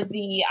for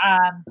the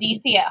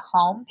DC at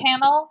Home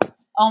panel,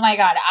 oh my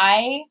God,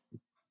 I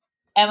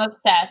am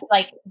obsessed.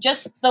 Like,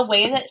 just the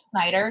way that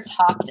Snyder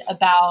talked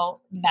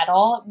about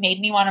Metal made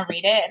me want to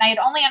read it. And I had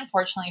only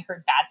unfortunately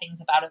heard bad things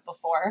about it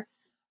before.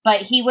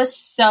 But he was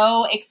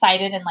so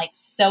excited and like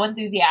so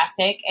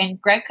enthusiastic.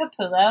 And Greg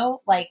Capullo,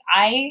 like,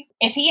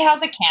 if he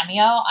has a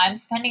cameo, I'm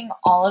spending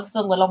all of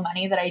the little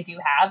money that I do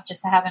have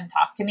just to have him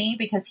talk to me,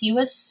 because he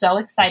was so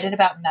excited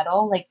about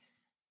Metal. Like,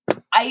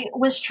 I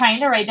was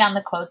trying to write down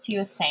the quotes he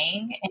was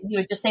saying, and he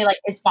would just say like,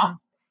 it's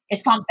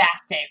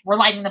bombastic. We're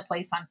lighting the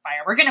place on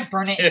fire. We're going to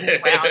burn it into the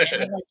ground.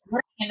 And then, like,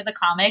 looking into the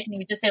comic, and he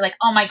would just say like,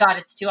 oh my God,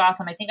 it's too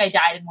awesome. I think I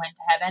died and went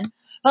to heaven.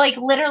 But like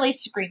literally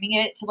screaming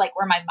it to like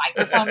where my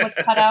microphone would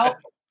cut out.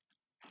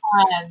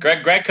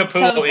 Greg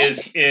Capullo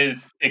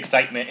is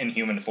excitement in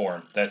human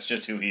form. That's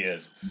just who he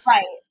is.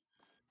 Right.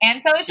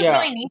 And so it's just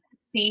really neat to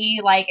see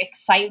like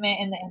excitement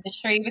in the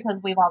industry, because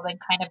we've all been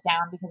kind of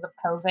down because of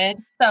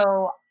COVID.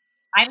 So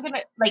I'm going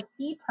to, like,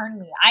 he turned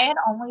me. I had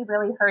only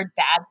really heard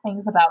bad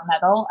things about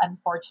Metal,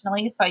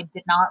 unfortunately, so I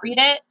did not read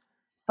it.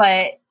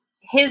 But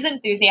his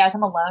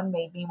enthusiasm alone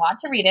made me want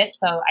to read it.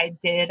 So I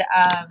did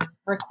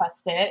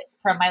request it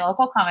from my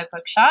local comic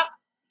book shop.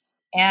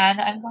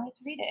 And I'm going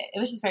to read it. It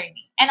was just very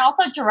neat. And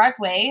also, Gerard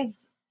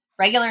Way's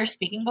regular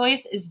speaking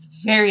voice is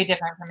very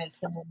different from his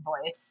singing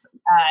voice.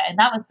 And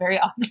that was very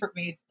odd for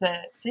me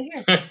to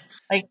hear.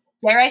 Like,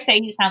 dare I say,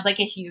 he sounds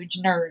like a huge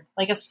nerd.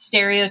 Like a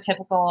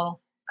stereotypical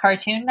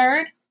cartoon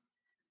nerd,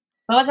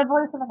 but with the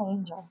voice of an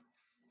angel.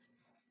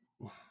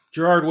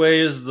 Gerard Way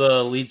is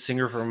the lead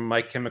singer from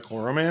My Chemical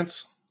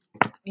Romance?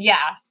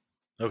 Yeah.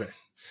 Okay.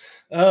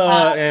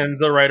 And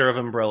the writer of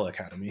Umbrella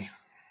Academy.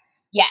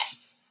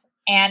 Yes.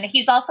 And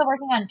he's also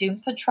working on Doom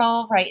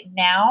Patrol right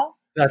now.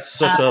 That's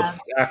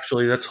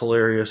that's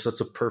hilarious.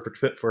 That's a perfect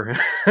fit for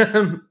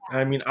him.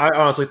 I mean, I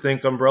honestly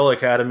think Umbrella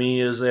Academy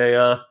is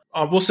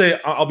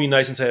I'll be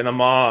nice and say an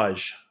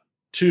homage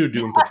to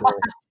Doom Patrol.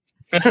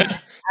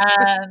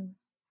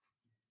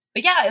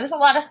 But yeah, it was a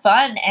lot of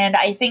fun. And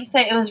I think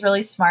that it was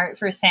really smart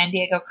for San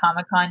Diego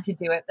Comic-Con to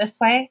do it this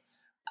way.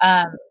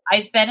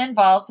 I've been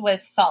involved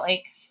with Salt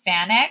Lake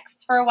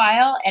FanX for a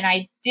while, and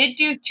I did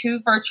do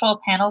 2 virtual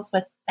panels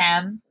with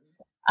them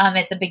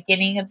at the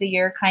beginning of the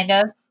year, kind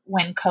of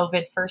when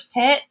COVID first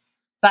hit.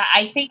 But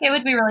I think it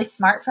would be really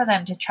smart for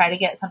them to try to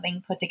get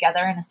something put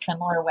together in a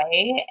similar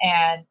way.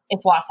 And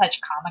if Wasatch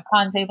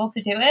Comic-Con is able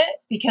to do it,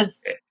 because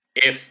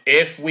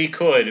if we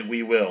could,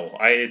 we will.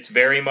 It's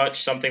very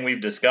much something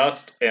we've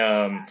discussed.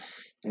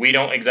 We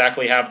don't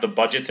exactly have the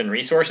budgets and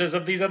resources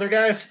of these other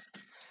guys.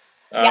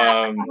 Yeah,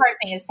 that's the hard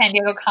thing is San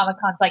Diego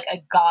Comic-Con's like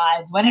a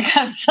god when it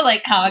comes to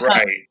like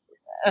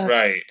Comic-Con.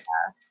 Right.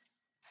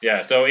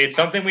 Yeah, so it's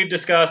something we've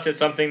discussed. It's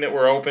something that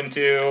we're open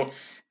to.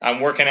 I'm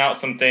working out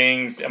some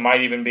things. I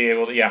might even be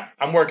able to. Yeah,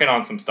 I'm working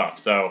on some stuff.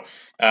 So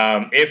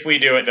if we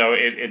do it, though,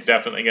 it's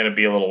definitely going to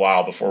be a little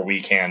while before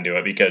we can do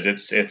it, because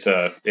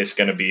it's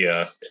going to be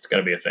a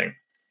thing.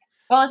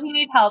 Well, if you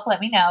need help, let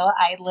me know.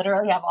 I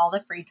literally have all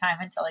the free time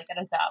until I get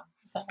a job.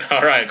 So.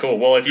 All right, cool.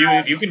 Well, if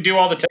you can do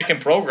all the tech and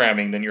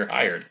programming, then you're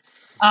hired.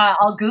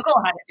 I'll Google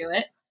how to do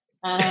it.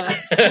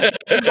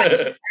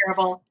 It's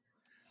terrible.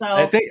 So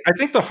I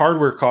think the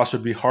hardware cost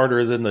would be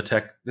harder than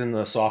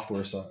the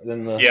software side.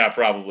 Yeah,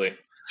 probably.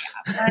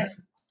 Yeah, but,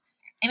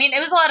 I mean, it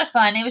was a lot of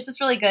fun. It was just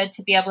really good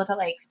to be able to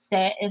like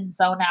sit and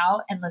zone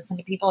out and listen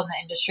to people in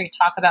the industry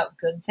talk about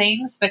good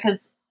things,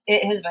 because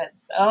it has been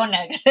so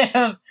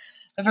negative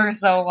for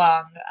so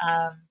long.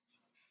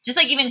 Just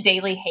like even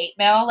daily hate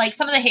mail, like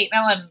some of the hate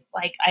mail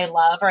I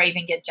love, or I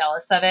even get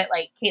jealous of it.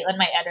 Like Caitlin,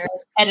 my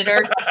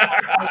editor,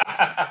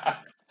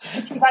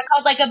 she got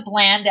called like a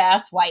bland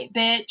ass white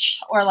bitch,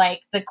 or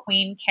like the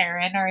Queen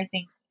Karen, or I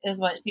think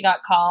is what she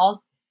got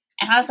called.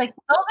 And I was like,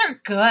 those are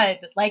good.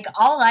 Like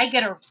all I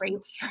get are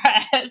rape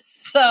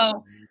threats.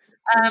 So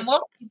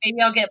we'll see.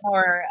 Maybe I'll get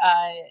more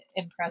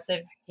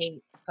impressive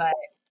hate, but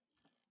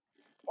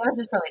it was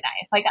just really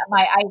nice. Like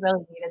I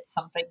really needed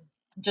something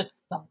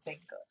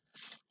good.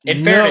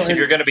 In fairness, if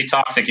you're going to be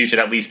toxic, you should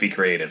at least be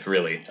creative.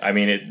 Really, I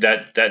mean,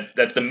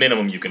 that's the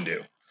minimum you can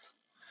do.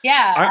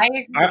 Yeah, I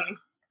agree.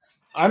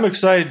 I'm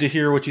excited to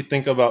hear what you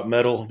think about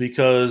metal,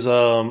 because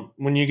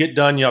when you get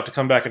done, you have to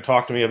come back and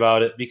talk to me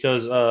about it,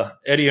 because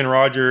Eddie and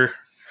Roger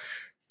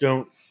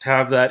don't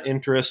have that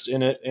interest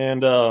in it,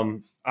 and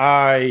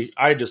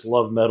I just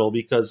love metal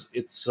because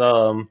it's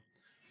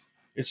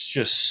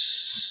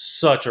just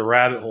such a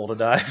rabbit hole to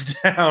dive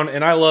down,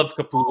 and I love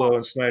Capullo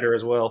and Snyder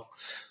as well.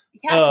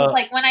 Yeah,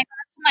 like when I go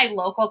to my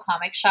local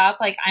comic shop,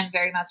 like I'm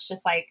very much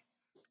just like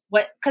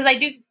because I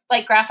do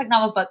like graphic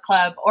novel book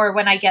club, or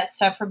when I get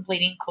stuff from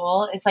Bleeding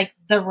Cool, it's like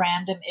the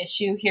random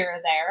issue here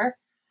or there.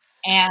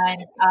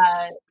 And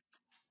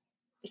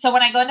so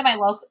when I go into my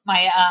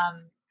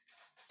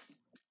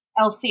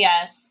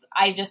LCS,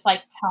 I just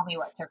like, tell me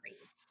what to read.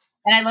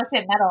 And I looked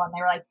at metal and they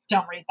were like,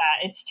 don't read that,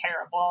 it's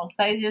terrible.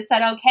 So I just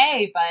said,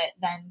 okay. But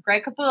then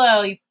Greg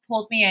Capullo, he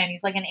pulled me in.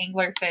 He's like an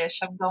anglerfish.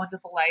 I'm going to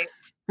the light.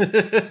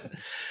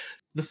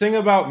 The thing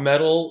about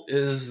metal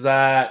is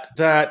that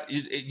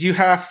you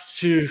have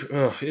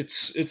to.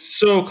 It's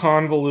so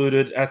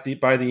convoluted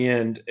by the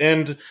end,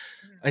 and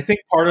I think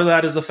part of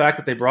that is the fact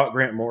that they brought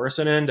Grant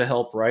Morrison in to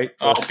help write.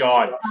 Oh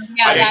God,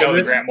 I didn't know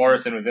that Grant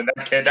Morrison was in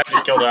that kid. That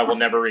just killed it. I will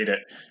never read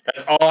it.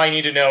 That's all I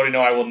need to know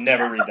I will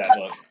never read that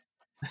book.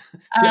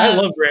 See, I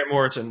love Grant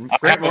Morrison.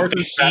 Grant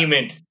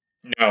Morrison,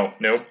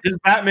 nope. His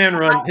Batman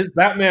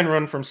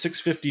run from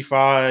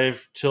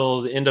 655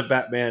 till the end of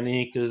Batman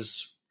Inc.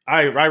 is.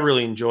 I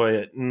really enjoy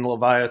it, and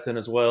Leviathan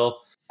as well.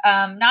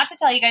 Not to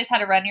tell you guys how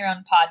to run your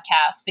own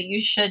podcast, but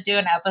you should do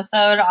an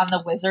episode on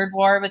the Wizard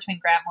War between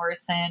Grant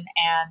Morrison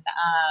and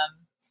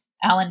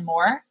Alan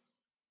Moore.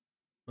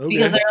 Okay.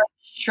 Because they're like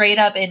straight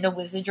up into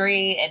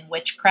wizardry and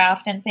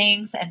witchcraft and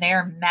things, and they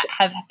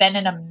have been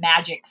in a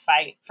magic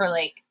fight for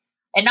like,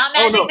 and not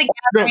Magic the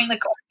Gathering, the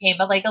card game,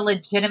 but like a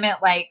legitimate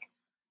like.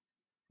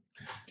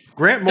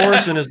 Grant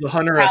Morrison is the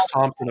Hunter S.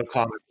 Thompson of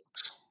comics.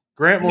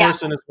 Grant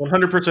Morrison is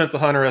 100% the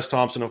Hunter S.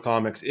 Thompson of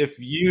comics. If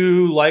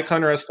you like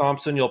Hunter S.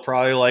 Thompson, you'll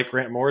probably like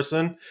Grant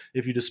Morrison.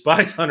 If you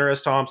despise Hunter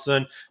S.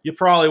 Thompson, you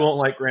probably won't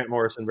like Grant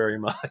Morrison very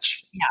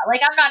much. Yeah,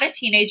 like I'm not a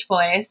teenage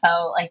boy,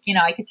 so like, you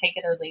know, I could take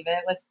it or leave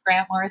it with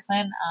Grant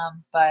Morrison.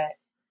 But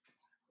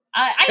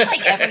I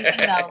like everything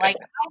though. Like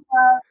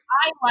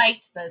I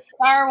liked the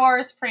Star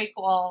Wars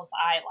prequels.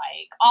 I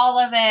like all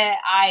of it.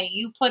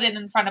 You put it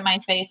in front of my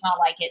face and I'll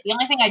like it. The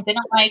only thing I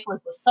didn't like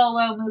was the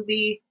Solo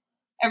movie.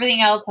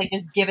 Everything else, like,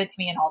 just give it to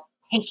me and I'll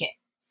take it.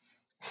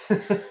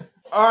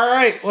 All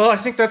right. Well, I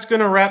think that's going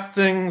to wrap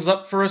things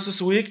up for us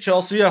this week.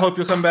 Chelsea, I hope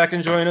you'll come back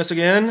and join us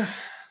again.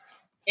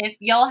 If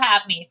you'll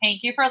have me.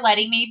 Thank you for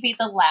letting me be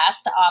the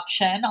last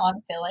option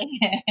on filling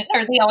in,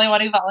 or the only one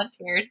who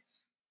volunteered.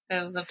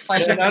 It was a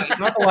pleasure. Yeah,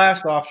 not the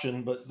last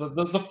option, but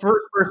the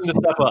first person to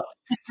step up.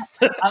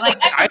 I'm like,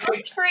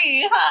 it's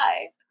free.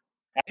 Hi.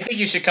 I think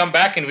you should come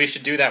back and we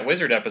should do that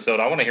Wizard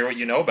episode. I want to hear what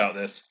you know about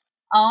this.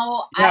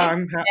 Oh, yeah,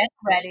 I'm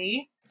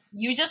ready.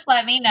 You just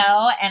let me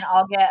know, and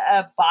I'll get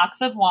a box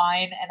of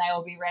wine, and I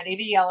will be ready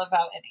to yell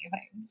about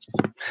anything.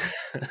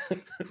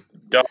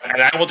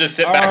 And I will just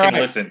sit back and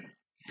listen.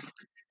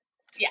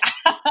 Yeah.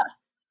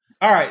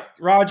 All right,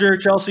 Roger,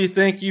 Chelsea,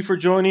 thank you for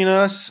joining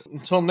us.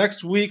 Until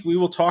next week, we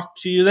will talk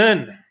to you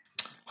then.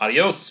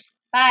 Adios.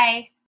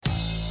 Bye.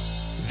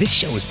 This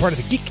show is part of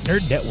the Geek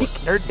Nerd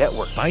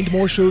Network. Find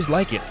more shows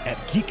like it at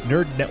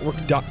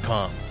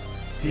geeknerdnetwork.com.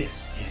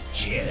 This is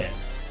Janet.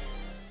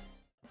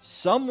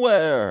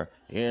 Somewhere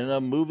in a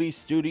movie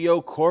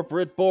studio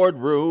corporate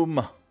boardroom.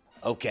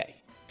 Okay,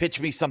 pitch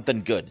me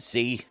something good,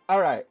 see?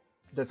 All right,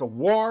 there's a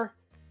war.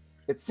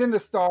 It's in the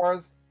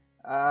stars.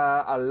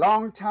 A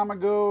long time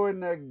ago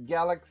in a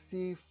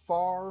galaxy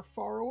far,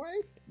 far away.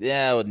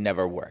 That would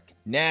never work.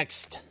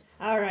 Next.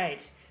 All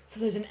right. So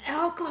there's an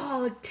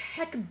alcoholic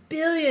tech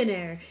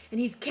billionaire, and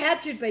he's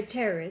captured by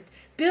terrorists,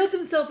 built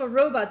himself a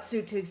robot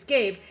suit to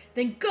escape,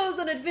 then goes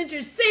on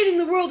adventures saving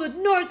the world with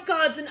Norse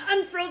gods and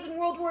unfrozen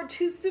World War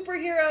II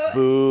superhero.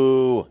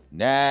 Boo.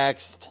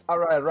 Next. All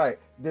right.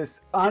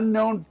 This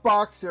unknown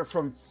boxer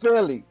from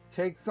Philly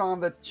takes on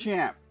the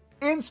champ.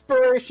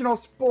 Inspirational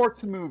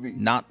sports movie.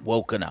 Not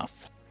woke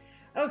enough.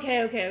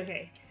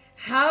 Okay.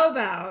 How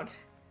about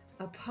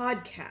a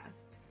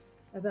podcast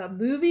about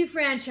movie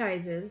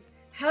franchises,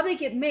 how they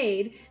get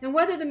made, and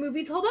whether the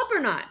movies hold up or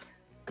not.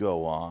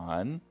 Go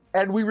on.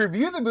 And we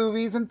review the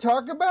movies and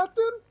talk about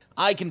them?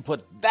 I can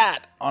put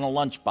that on a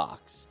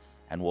lunchbox,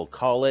 and we'll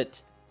call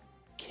it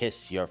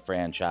Kiss Your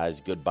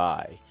Franchise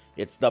Goodbye.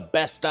 It's the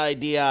best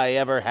idea I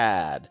ever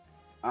had.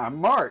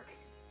 I'm Mark.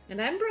 And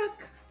I'm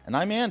Brooke. And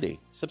I'm Andy.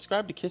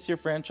 Subscribe to Kiss Your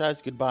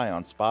Franchise Goodbye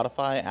on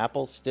Spotify,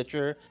 Apple,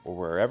 Stitcher, or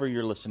wherever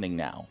you're listening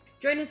now.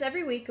 Join us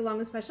every week along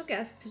with special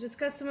guests to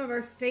discuss some of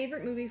our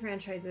favorite movie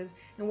franchises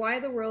and why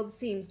the world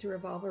seems to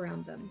revolve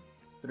around them.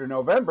 Through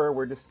November,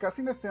 we're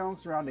discussing the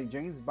films surrounding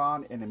James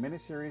Bond in a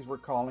miniseries we're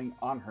calling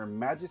On Her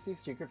Majesty's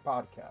Secret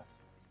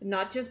Podcast.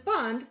 Not just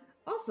Bond,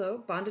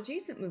 also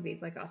Bond-adjacent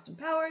movies like Austin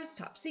Powers,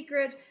 Top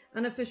Secret,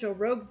 unofficial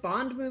Rogue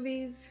Bond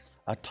movies,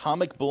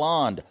 Atomic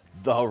Blonde,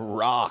 The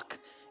Rock,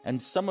 and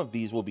some of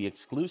these will be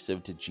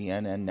exclusive to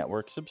GNN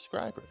Network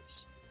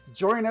subscribers.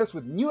 Join us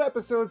with new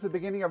episodes at the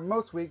beginning of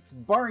most weeks,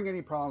 barring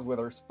any problems with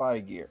our spy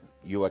gear.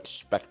 You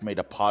expect me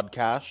to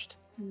podcast?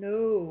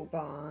 No,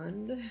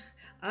 Bond.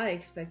 I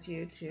expect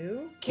you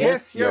to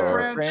Kiss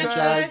your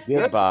franchise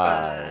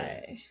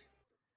goodbye.